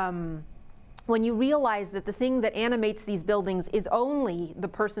 When you realize that the thing that animates these buildings is only the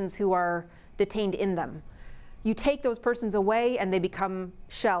persons who are detained in them, you take those persons away and they become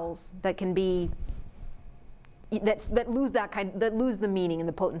shells that can be that lose the meaning and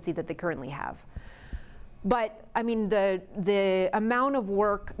the potency that they currently have. But I mean, the amount of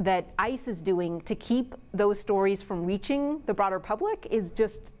work that ICE is doing to keep those stories from reaching the broader public is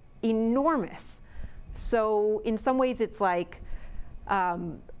just enormous. So in some ways, it's like,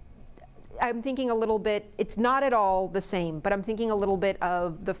 I'm thinking a little bit, it's not at all the same, but I'm thinking a little bit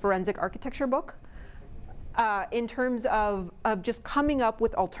of the forensic architecture book in terms of just coming up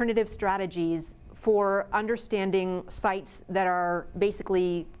with alternative strategies for understanding sites that are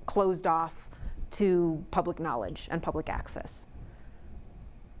basically closed off to public knowledge and public access.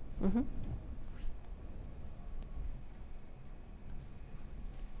 Mm-hmm.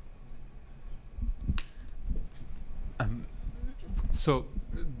 So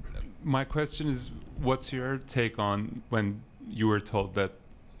my question is, what's your take on when you were told that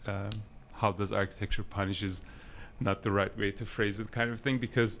how does architecture punish is not the right way to phrase it kind of thing?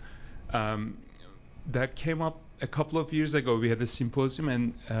 Because that came up a couple of years ago. We had a symposium,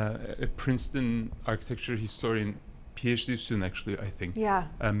 and a Princeton architecture historian, PhD student actually, I think,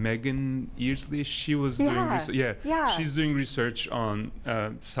 Megan Earsley, she was doing research. She's doing research on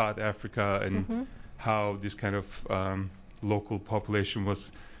South Africa and how this kind of local population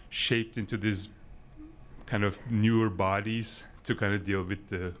was shaped into these kind of newer bodies to kind of deal with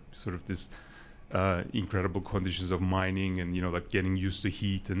the sort of this incredible conditions of mining and, you know, like getting used to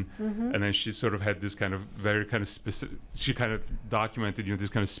heat, and and then she sort of had this kind of very kind of specific, she kind of documented, you know, these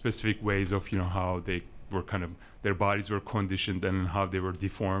kind of specific ways of, you know, how they were kind of, their bodies were conditioned and how they were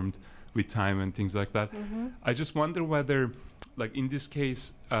deformed with time and things like that. I just wonder whether, like in this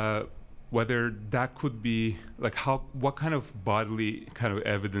case, whether that could be like what kind of bodily kind of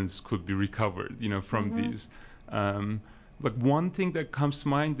evidence could be recovered, you know, from these. Like one thing that comes to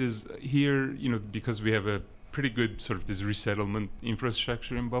mind is here, you know, because we have a pretty good sort of this resettlement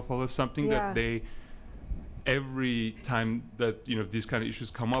infrastructure in Buffalo, something that they, every time that, you know, these kind of issues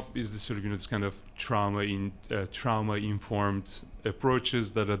come up is this sort of, you know, this kind of trauma-informed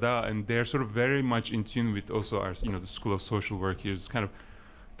approaches, and they're sort of very much in tune with also our, you know, the School of Social Work here is kind of,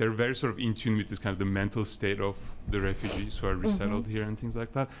 they're very sort of in tune with this kind of the mental state of the refugees who are resettled here and things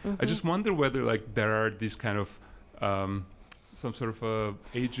like that. I just wonder whether like there are these kind of some sort of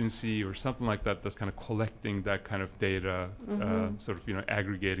agency or something like that that's kind of collecting that kind of data, sort of, you know,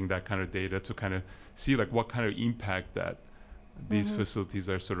 aggregating that kind of data to kind of see like what kind of impact that these facilities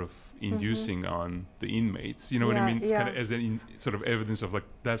are sort of inducing on the inmates. You know what I mean? It's kind of as sort of evidence of like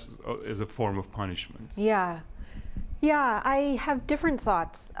that's as a form of punishment. Yeah, I have different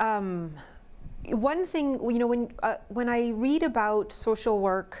thoughts. One thing, you know, when I read about social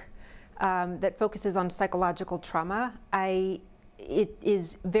work that focuses on psychological trauma, it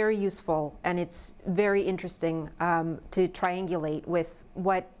is very useful and it's very interesting to triangulate with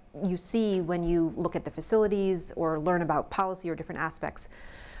what you see when you look at the facilities or learn about policy or different aspects.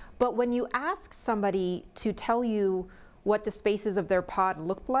 But when you ask somebody to tell you what the spaces of their pod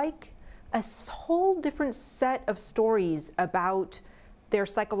looked like, a whole different set of stories about their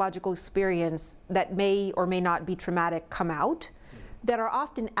psychological experience that may or may not be traumatic come out, that are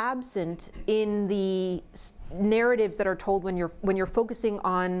often absent in the narratives that are told when you're focusing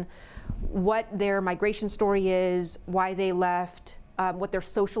on what their migration story is, why they left, what their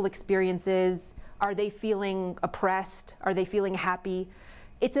social experience is, are they feeling oppressed, are they feeling happy?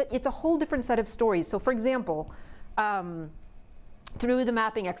 It's a whole different set of stories. So for example, through the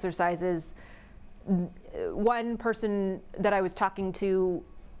mapping exercises, one person that I was talking to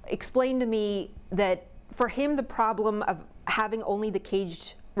explained to me that for him the problem of having only the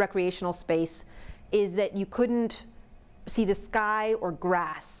caged recreational space is that you couldn't see the sky or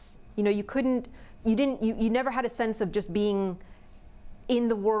grass. You know, you never had a sense of just being in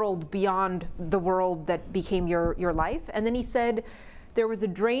the world beyond the world that became your life. And then he said there was a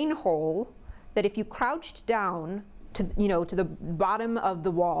drain hole that if you crouched down to, you know, to the bottom of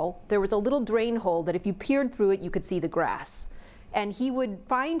the wall, there was a little drain hole that if you peered through it, you could see the grass. And he would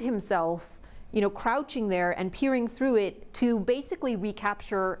find himself, you know, crouching there and peering through it to basically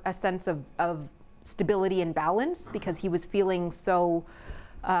recapture a sense of stability and balance because he was feeling so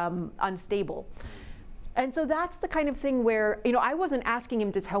unstable. And so that's the kind of thing where, you know, I wasn't asking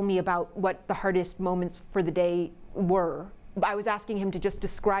him to tell me about what the hardest moments for the day were. I was asking him to just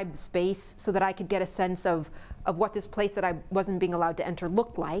describe the space so that I could get a sense of what this place that I wasn't being allowed to enter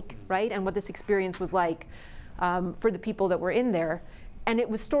looked like, right? And what this experience was like for the people that were in there. And it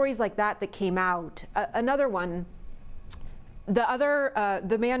was stories like that that came out. Another one,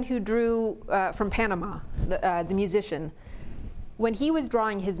 the man who drew from Panama, the musician, when he was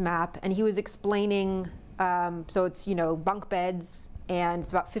drawing his map and he was explaining, so it's, you know, bunk beds and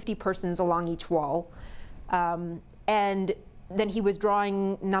it's about 50 persons along each wall. And then he was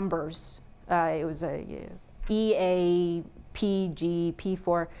drawing numbers. It was a EA, PG,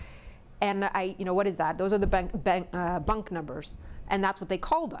 P4. And what is that? Those are the bunk numbers. And that's what they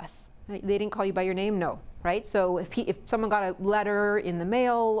called us. They didn't call you by your name? No, right? So if someone got a letter in the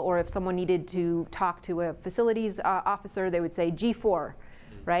mail, or if someone needed to talk to a facilities officer, they would say G4,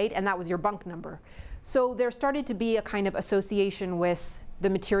 right? And that was your bunk number. So there started to be a kind of association with the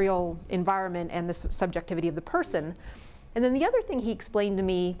material environment and the subjectivity of the person. And then the other thing he explained to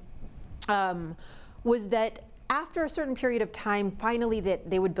me was that after a certain period of time, finally that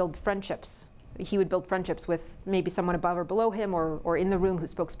they would build friendships. He would build friendships with maybe someone above or below him, or in the room who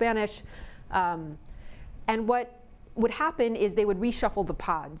spoke Spanish. And what would happen is they would reshuffle the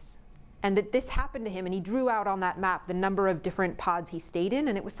pods. And that this happened to him, and he drew out on that map the number of different pods he stayed in,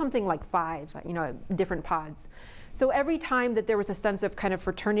 and it was something like 5, different pods. So every time that there was a sense of kind of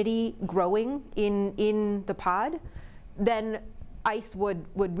fraternity growing in the pod, then ICE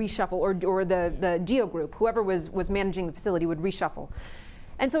would reshuffle, or the geo group, whoever was managing the facility, would reshuffle.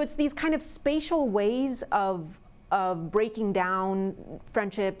 And so it's these kind of spatial ways of breaking down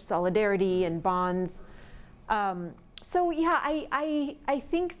friendship, solidarity, and bonds. So yeah, I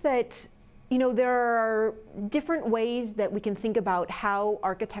think that there are different ways that we can think about how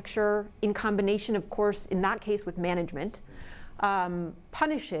architecture, in combination, of course, in that case with management,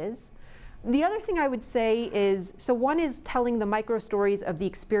 punishes. The other thing I would say is, so one is telling the micro stories of the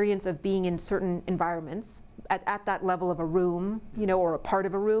experience of being in certain environments at that level of a room, or a part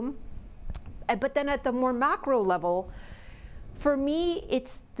of a room. But then at the more macro level, for me,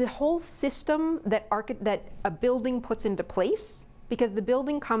 it's the whole system that a building puts into place, because the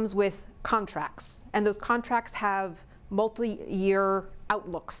building comes with contracts, and those contracts have multi-year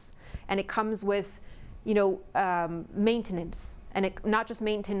outlooks, and it comes with maintenance, and not just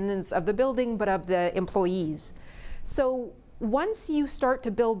maintenance of the building, but of the employees. So once you start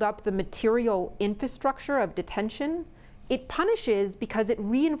to build up the material infrastructure of detention, it punishes because it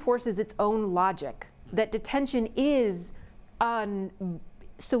reinforces its own logic, that detention is a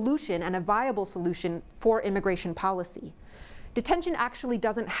solution and a viable solution for immigration policy. Detention actually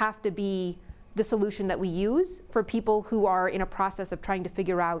doesn't have to be the solution that we use for people who are in a process of trying to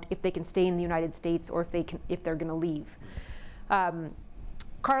figure out if they can stay in the United States, or if they're going to leave.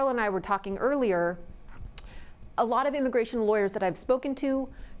 Carl and I were talking earlier. A lot of immigration lawyers that I've spoken to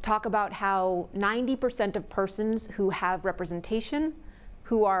talk about how 90% of persons who have representation,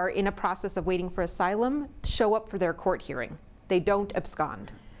 who are in a process of waiting for asylum, show up for their court hearing. They don't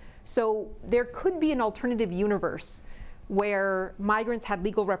abscond. So there could be an alternative universe where migrants had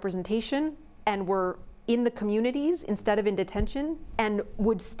legal representation and were in the communities instead of in detention, and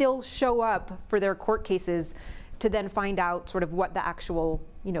would still show up for their court cases to then find out sort of what the actual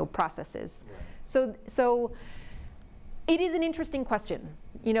process is. Right. So it is an interesting question.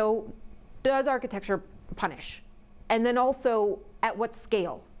 Does architecture punish? And then also, at what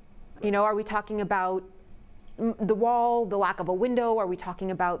scale? Are we talking about the wall, the lack of a window? Are we talking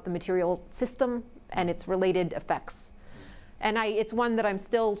about the material system and its related effects? And it's one that I'm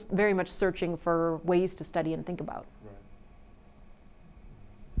still very much searching for ways to study and think about. Right.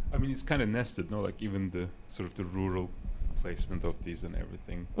 I mean, it's kind of nested, no? Like even the sort of the rural placement of these and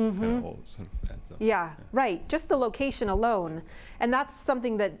everything kind of all sort of adds up. Yeah, right. Just the location alone, and that's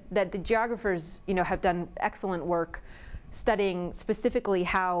something that the geographers, have done excellent work studying specifically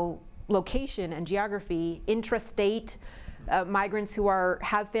how location and geography, intrastate. Migrants who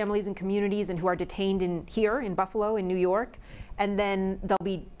have families and communities and who are detained here in Buffalo, in New York, and then they'll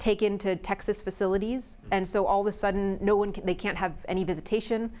be taken to Texas facilities, and so all of a sudden they can't have any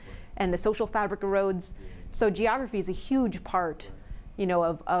visitation, and the social fabric erodes. So geography is a huge part,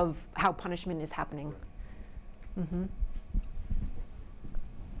 of how punishment is happening.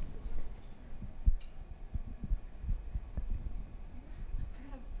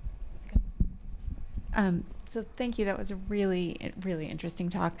 So thank you. That was a really, really interesting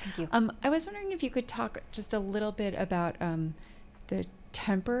talk. Thank you. I was wondering if you could talk just a little bit about the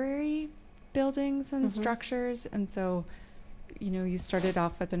temporary buildings and structures. And so, you started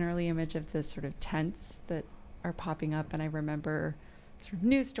off with an early image of the sort of tents that are popping up. And I remember sort of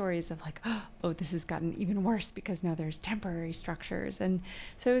news stories of like, oh, this has gotten even worse because now there's temporary structures. And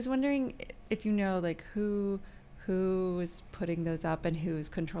so I was wondering if like who is putting those up and who is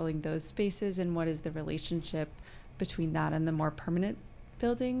controlling those spaces, and what is the relationship between that and the more permanent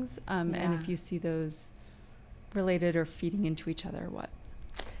buildings, and if you see those related or feeding into each other, what?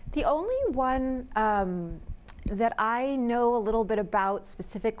 The only one that I know a little bit about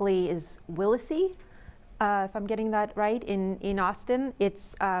specifically is Willacy, if I'm getting that right, in Austin.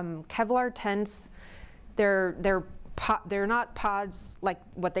 It's Kevlar tents. they're not pods like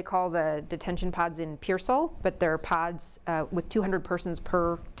what they call the detention pods in Pearsall, but they're pods with 200 persons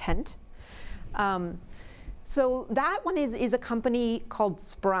per tent. So that one is a company called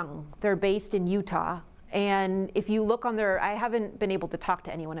Sprung. They're based in Utah. And if you look on their, I haven't been able to talk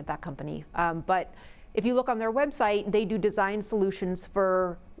to anyone at that company, but if you look on their website, they do design solutions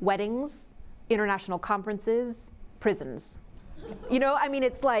for weddings, international conferences, prisons. You know, I mean,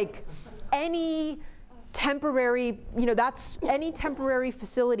 it's like any temporary, you know, that's any temporary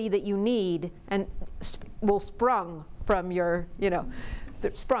facility that you need and will sprung from your, you know,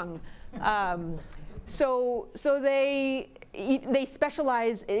 sprung. So they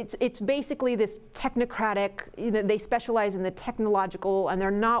specialize, it's basically this technocratic, you know, they specialize in the technological and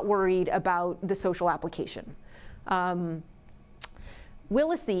they're not worried about the social application.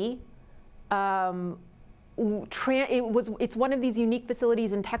 Willacy, it's one of these unique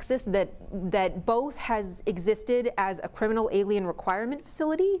facilities in Texas that both has existed as a criminal alien requirement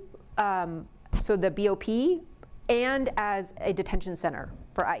facility, so the BOP, and as a detention center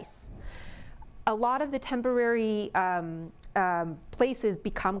for ICE. A lot of the temporary places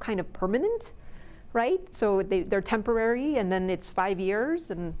become kind of permanent, right? So they're temporary, and then it's 5 years,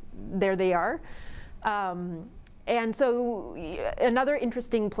 and there they are. And so another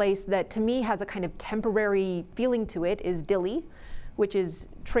interesting place that to me has a kind of temporary feeling to it is Dilley, which is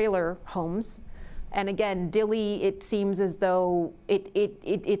trailer homes. And again, Dilley, it seems as though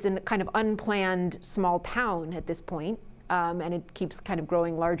it's a kind of unplanned small town at this point. And it keeps kind of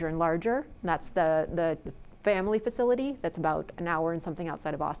growing larger and larger. And that's the family facility that's about an hour and something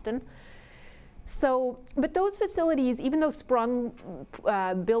outside of Austin. So, but those facilities, even though Sprung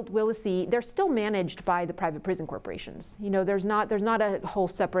built Willacy, they're still managed by the private prison corporations. You know, there's not a whole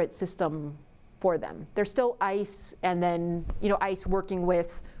separate system for them. There's still ICE, and then, you know, ICE working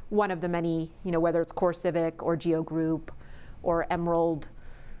with one of the many, you know, whether it's Core Civic or Geo Group or Emerald,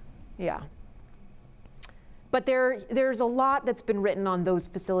 yeah. But there's a lot that's been written on those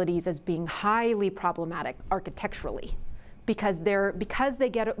facilities as being highly problematic architecturally, because they're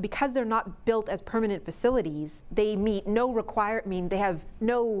not built as permanent facilities. They meet no requirement. I mean, they have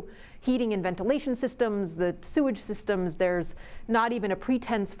no heating and ventilation systems, the sewage systems. There's not even a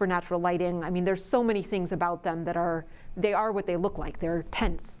pretense for natural lighting. I mean, there's so many things about them that they are what they look like. They're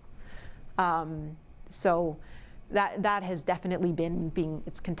tents. So that has definitely been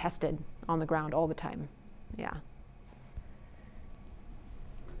it's contested on the ground all the time. Yeah.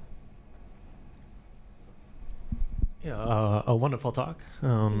 Yeah, a wonderful talk.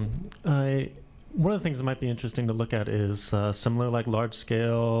 One of the things that might be interesting to look at is similar, like large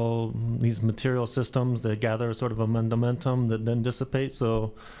scale, these material systems that gather sort of a momentum that then dissipate.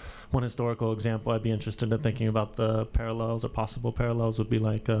 So one historical example I'd be interested in thinking about the parallels or possible parallels would be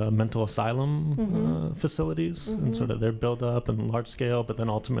like mental asylum facilities and sort of their build up and large scale, but then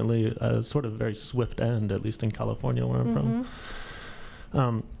ultimately a sort of very swift end, at least in California where I'm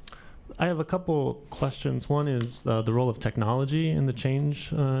from. I have a couple questions. One is the role of technology in the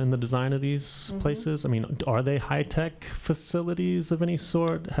change in the design of these places. I mean, are they high-tech facilities of any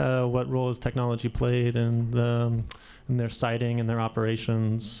sort? What role has technology played in their siting and their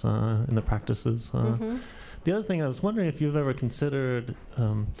operations, in the practices? The other thing I was wondering if you've ever considered,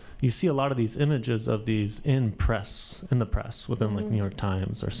 you see a lot of these images of these in the press within like New York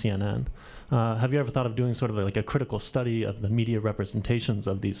Times or CNN. Have you ever thought of doing sort of like a critical study of the media representations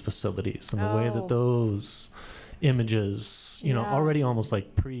of these facilities and the way that those images, you know, already almost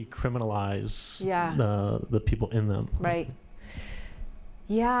like pre-criminalize the people in them? Right.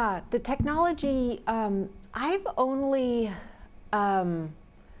 Yeah, the technology, I've only, the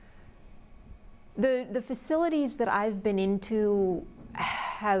facilities that I've been into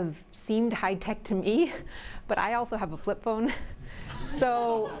have seemed high-tech to me, but I also have a flip phone.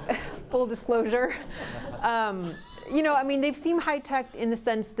 So, full disclosure, you know, I mean, they've seemed high-tech in the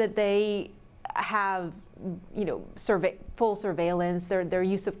sense that they have, you know, full surveillance. Their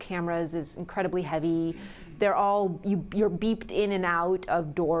use of cameras is incredibly heavy. They're all, you're beeped in and out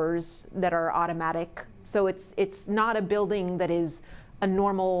of doors that are automatic. So it's not a building that is a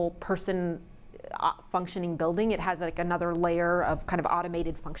normal person functioning building. It has like another layer of kind of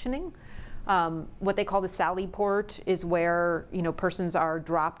automated functioning. What they call the Sally port is where, you know, persons are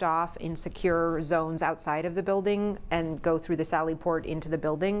dropped off in secure zones outside of the building and go through the Sally port into the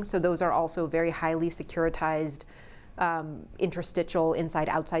building. So those are also very highly securitized interstitial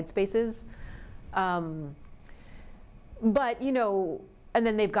inside-outside spaces. But, you know, And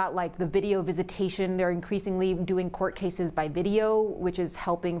then they've got like the video visitation. They're increasingly doing court cases by video, which is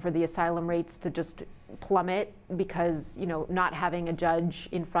helping for the asylum rates to just plummet, because, you know, not having a judge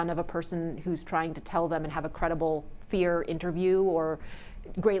in front of a person who's trying to tell them and have a credible fear interview, or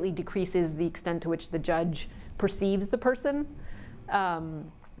greatly decreases the extent to which the judge perceives the person.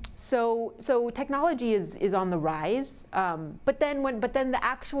 So technology is on the rise, but then the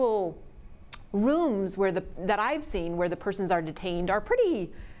actual rooms that I've seen where the persons are detained are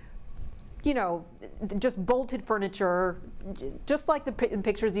pretty, you know, just bolted furniture, just like the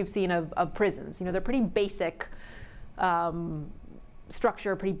pictures you've seen of prisons. You know, they're pretty basic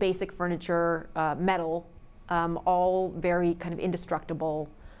structure, pretty basic furniture, metal, all very kind of indestructible.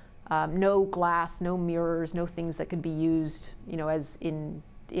 No glass, no mirrors, no things that could be used, you know, as in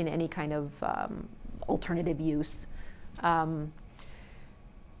any kind of alternative use.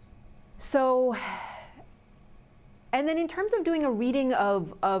 So, and then in terms of doing a reading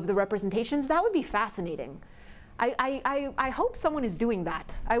of the representations, that would be fascinating. I hope someone is doing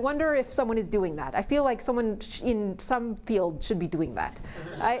that. I wonder if someone is doing that. I feel like someone in some field should be doing that.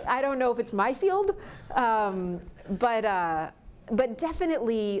 I don't know if it's my field, but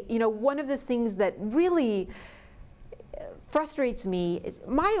definitely, you know, one of the things that really frustrates me is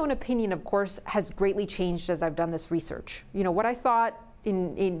my own opinion, of course, has greatly changed as I've done this research. You know, what I thought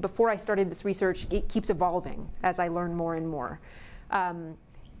before I started this research, it keeps evolving as I learn more and more.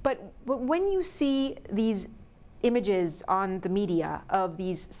 But when you see these images on the media of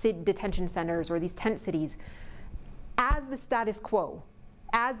these detention centers or these tent cities as the status quo,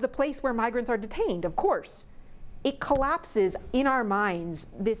 as the place where migrants are detained, of course, it collapses in our minds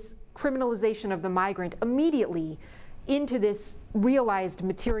this criminalization of the migrant immediately into this realized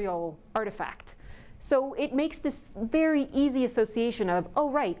material artifact. So it makes this very easy association of,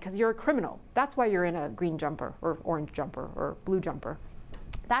 oh right, because you're a criminal. That's why you're in a green jumper or orange jumper or blue jumper.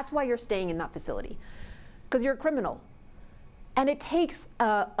 That's why you're staying in that facility, because you're a criminal. And it takes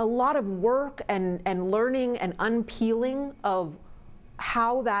a lot of work and learning and unpeeling of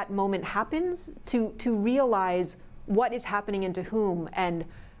how that moment happens to realize what is happening and to whom, and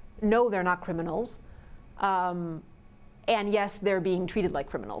no, they're not criminals. And yes, they're being treated like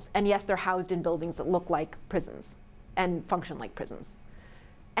criminals. And yes, they're housed in buildings that look like prisons and function like prisons.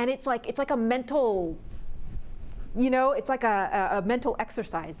 And it's like a mental, you know, it's like a mental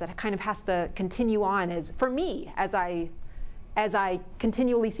exercise that kind of has to continue on for me, as I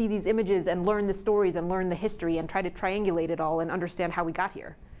continually see these images and learn the stories and learn the history and try to triangulate it all and understand how we got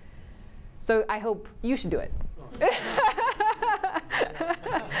here. So I hope you should do it.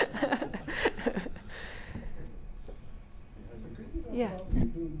 Yeah.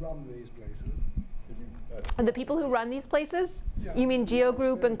 Who run these places? And the people who run these places? Yeah. You mean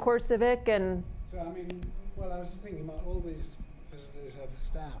GeoGroup and Core Civic and? So I mean, well, I was thinking about all these facilities have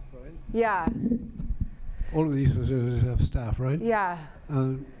staff, right? Yeah. All of these facilities have staff, right? Yeah.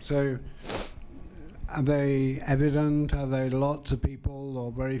 So are they evident? Are they lots of people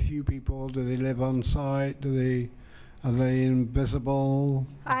or very few people? Do they live on site? Are they invisible?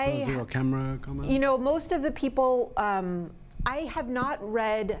 Does your camera comment? You know, most of the people, I have not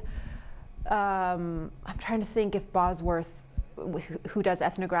read, I'm trying to think if Bosworth, who does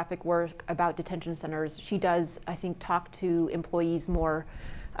ethnographic work about detention centers, she does, I think, talk to employees more.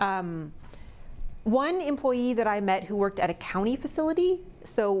 One employee that I met who worked at a county facility,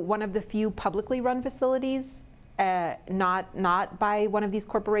 so one of the few publicly run facilities, not by one of these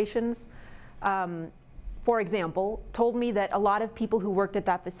corporations, for example, told me that a lot of people who worked at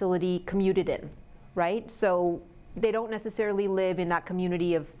that facility commuted in, right? So they don't necessarily live in that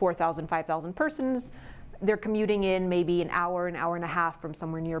community of 4,000, 5,000 persons. They're commuting in maybe an hour and a half from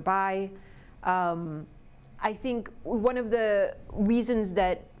somewhere nearby. I think one of the reasons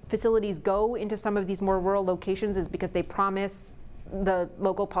that facilities go into some of these more rural locations is because they promise the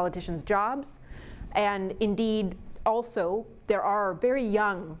local politicians jobs. And indeed, also, there are very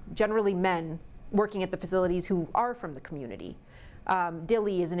young, generally men, working at the facilities who are from the community.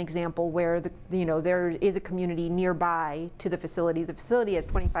 Dilley is an example where there is a community nearby to the facility. The facility has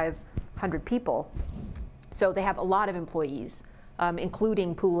 2,500 people. So they have a lot of employees,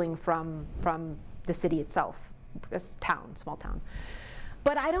 including pooling from the city itself, a town, small town.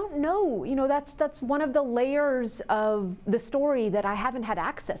 But I don't know, that's one of the layers of the story that I haven't had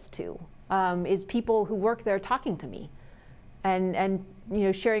access to, is people who work there talking to me and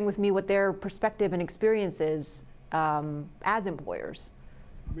sharing with me what their perspective and experience is as employers.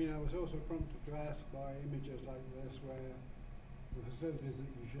 I mean, I was also prompted to ask by images like this where the facilities that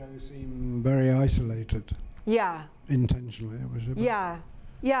you show seem very isolated. Yeah. Intentionally, was it? Yeah.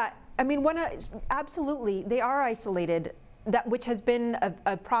 I mean, absolutely, they are isolated. which has been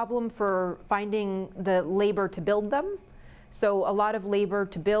a problem for finding the labor to build them. So a lot of labor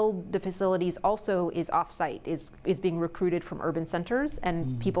to build the facilities also is off-site, is being recruited from urban centers,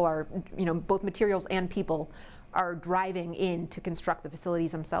 and people are, both materials and people are driving in to construct the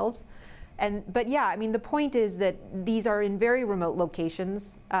facilities themselves. But yeah, I mean, the point is that these are in very remote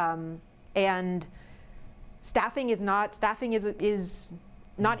locations, and staffing is not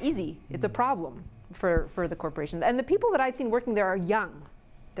easy. It's a problem for the corporations. And the people that I've seen working there are young.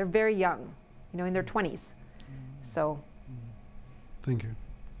 They're very young, in their 20s. So. Thank you.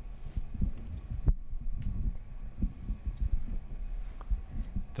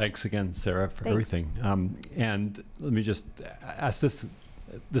 Thanks again, Sarah, for everything. And let me just ask this.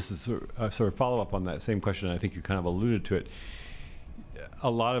 This is a sort of follow-up on that same question. I think you kind of alluded to it.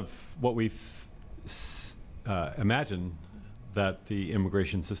 A lot of what we've imagined that the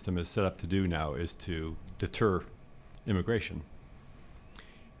immigration system is set up to do now is to deter immigration,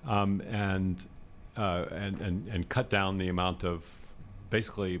 and cut down the amount of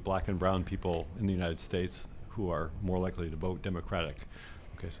basically black and brown people in the United States who are more likely to vote Democratic.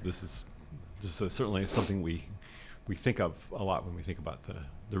 Okay, so this is certainly something we think of a lot when we think about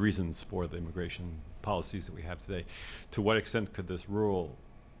the reasons for the immigration policies that we have today. To what extent could this rural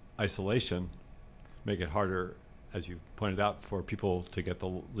isolation make it harder, as you pointed out, for people to get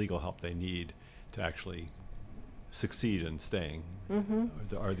the legal help they need to actually succeed in staying?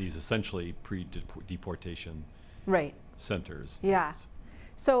 Are these essentially pre-deportation centers? Yeah.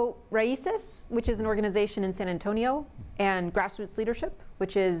 So Raíces, which is an organization in San Antonio, and Grassroots Leadership,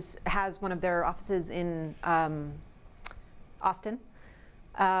 which has one of their offices in Austin,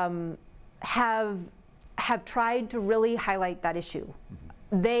 have tried to really highlight that issue.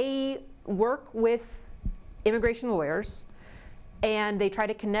 They work with immigration lawyers, and they try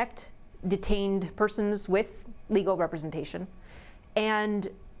to connect detained persons with legal representation, and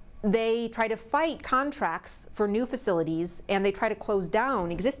they try to fight contracts for new facilities, and they try to close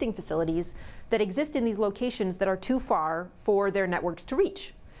down existing facilities that exist in these locations that are too far for their networks to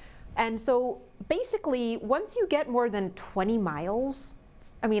reach. And so basically, once you get more than 20 miles,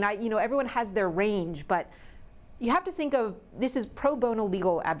 I mean, everyone has their range, but you have to think of this as pro bono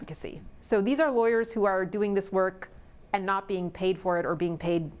legal advocacy. So these are lawyers who are doing this work and not being paid for it or being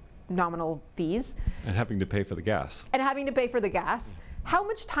paid nominal fees. And having to pay for the gas. How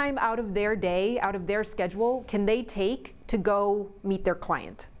much time out of their day, out of their schedule, can they take to go meet their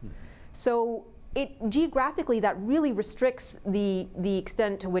client? So geographically, that really restricts the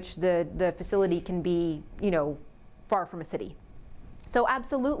extent to which the facility can be, far from a city. So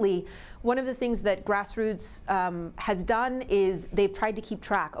absolutely, one of the things that Grassroots has done is they've tried to keep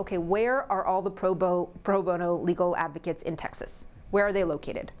track. Okay, where are all the pro bono legal advocates in Texas? Where are they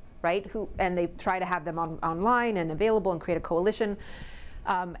located, right? And they try to have them online and available and create a coalition.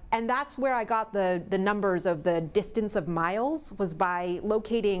 And that's where I got the numbers of the distance of miles, was by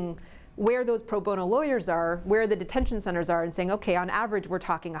locating where those pro bono lawyers are, where the detention centers are, and saying, okay, on average, we're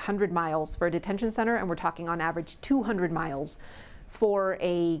talking 100 miles for a detention center, and we're talking on average 200 miles for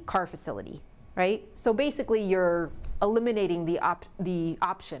a car facility, right? So basically, you're eliminating the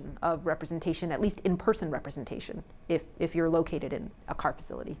option of representation, at least in-person representation, if you're located in a car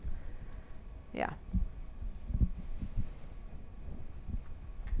facility. Yeah.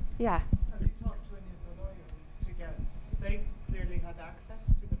 Yeah. Have you talked to any of the lawyers they clearly had access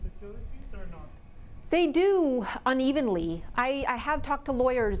to the facilities or not? They do unevenly. I have talked to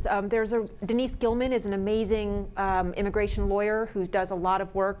lawyers. Denise Gilman is an amazing immigration lawyer who does a lot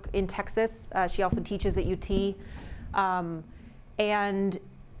of work in Texas. She also teaches at UT. And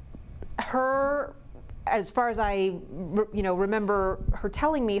her, as far as I remember her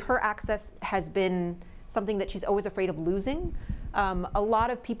telling me, her access has been something that she's always afraid of losing. A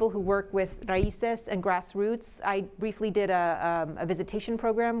lot of people who work with Raíces and Grassroots, I briefly did a visitation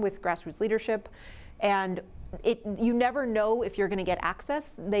program with Grassroots Leadership, and you never know if you're going to get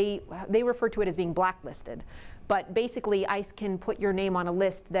access. They refer to it as being blacklisted. But basically, ICE can put your name on a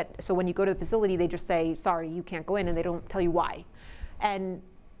list so when you go to the facility, they just say, sorry, you can't go in, and they don't tell you why. And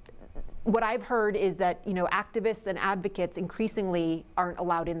what I've heard is that activists and advocates increasingly aren't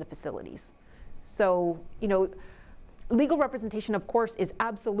allowed in the facilities. So legal representation, of course, is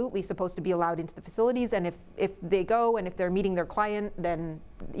absolutely supposed to be allowed into the facilities, and if they go and if they're meeting their client, then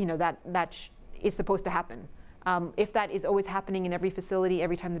that is supposed to happen. If that is always happening in every facility,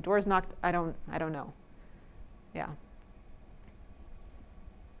 every time the door is knocked, I don't know. Yeah.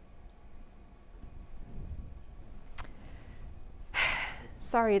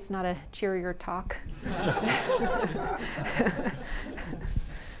 Sorry, it's not a cheerier talk. Any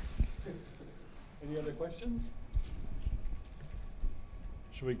other questions?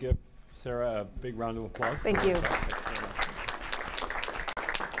 Should we give Sarah a big round of applause? Thank for you. her talk?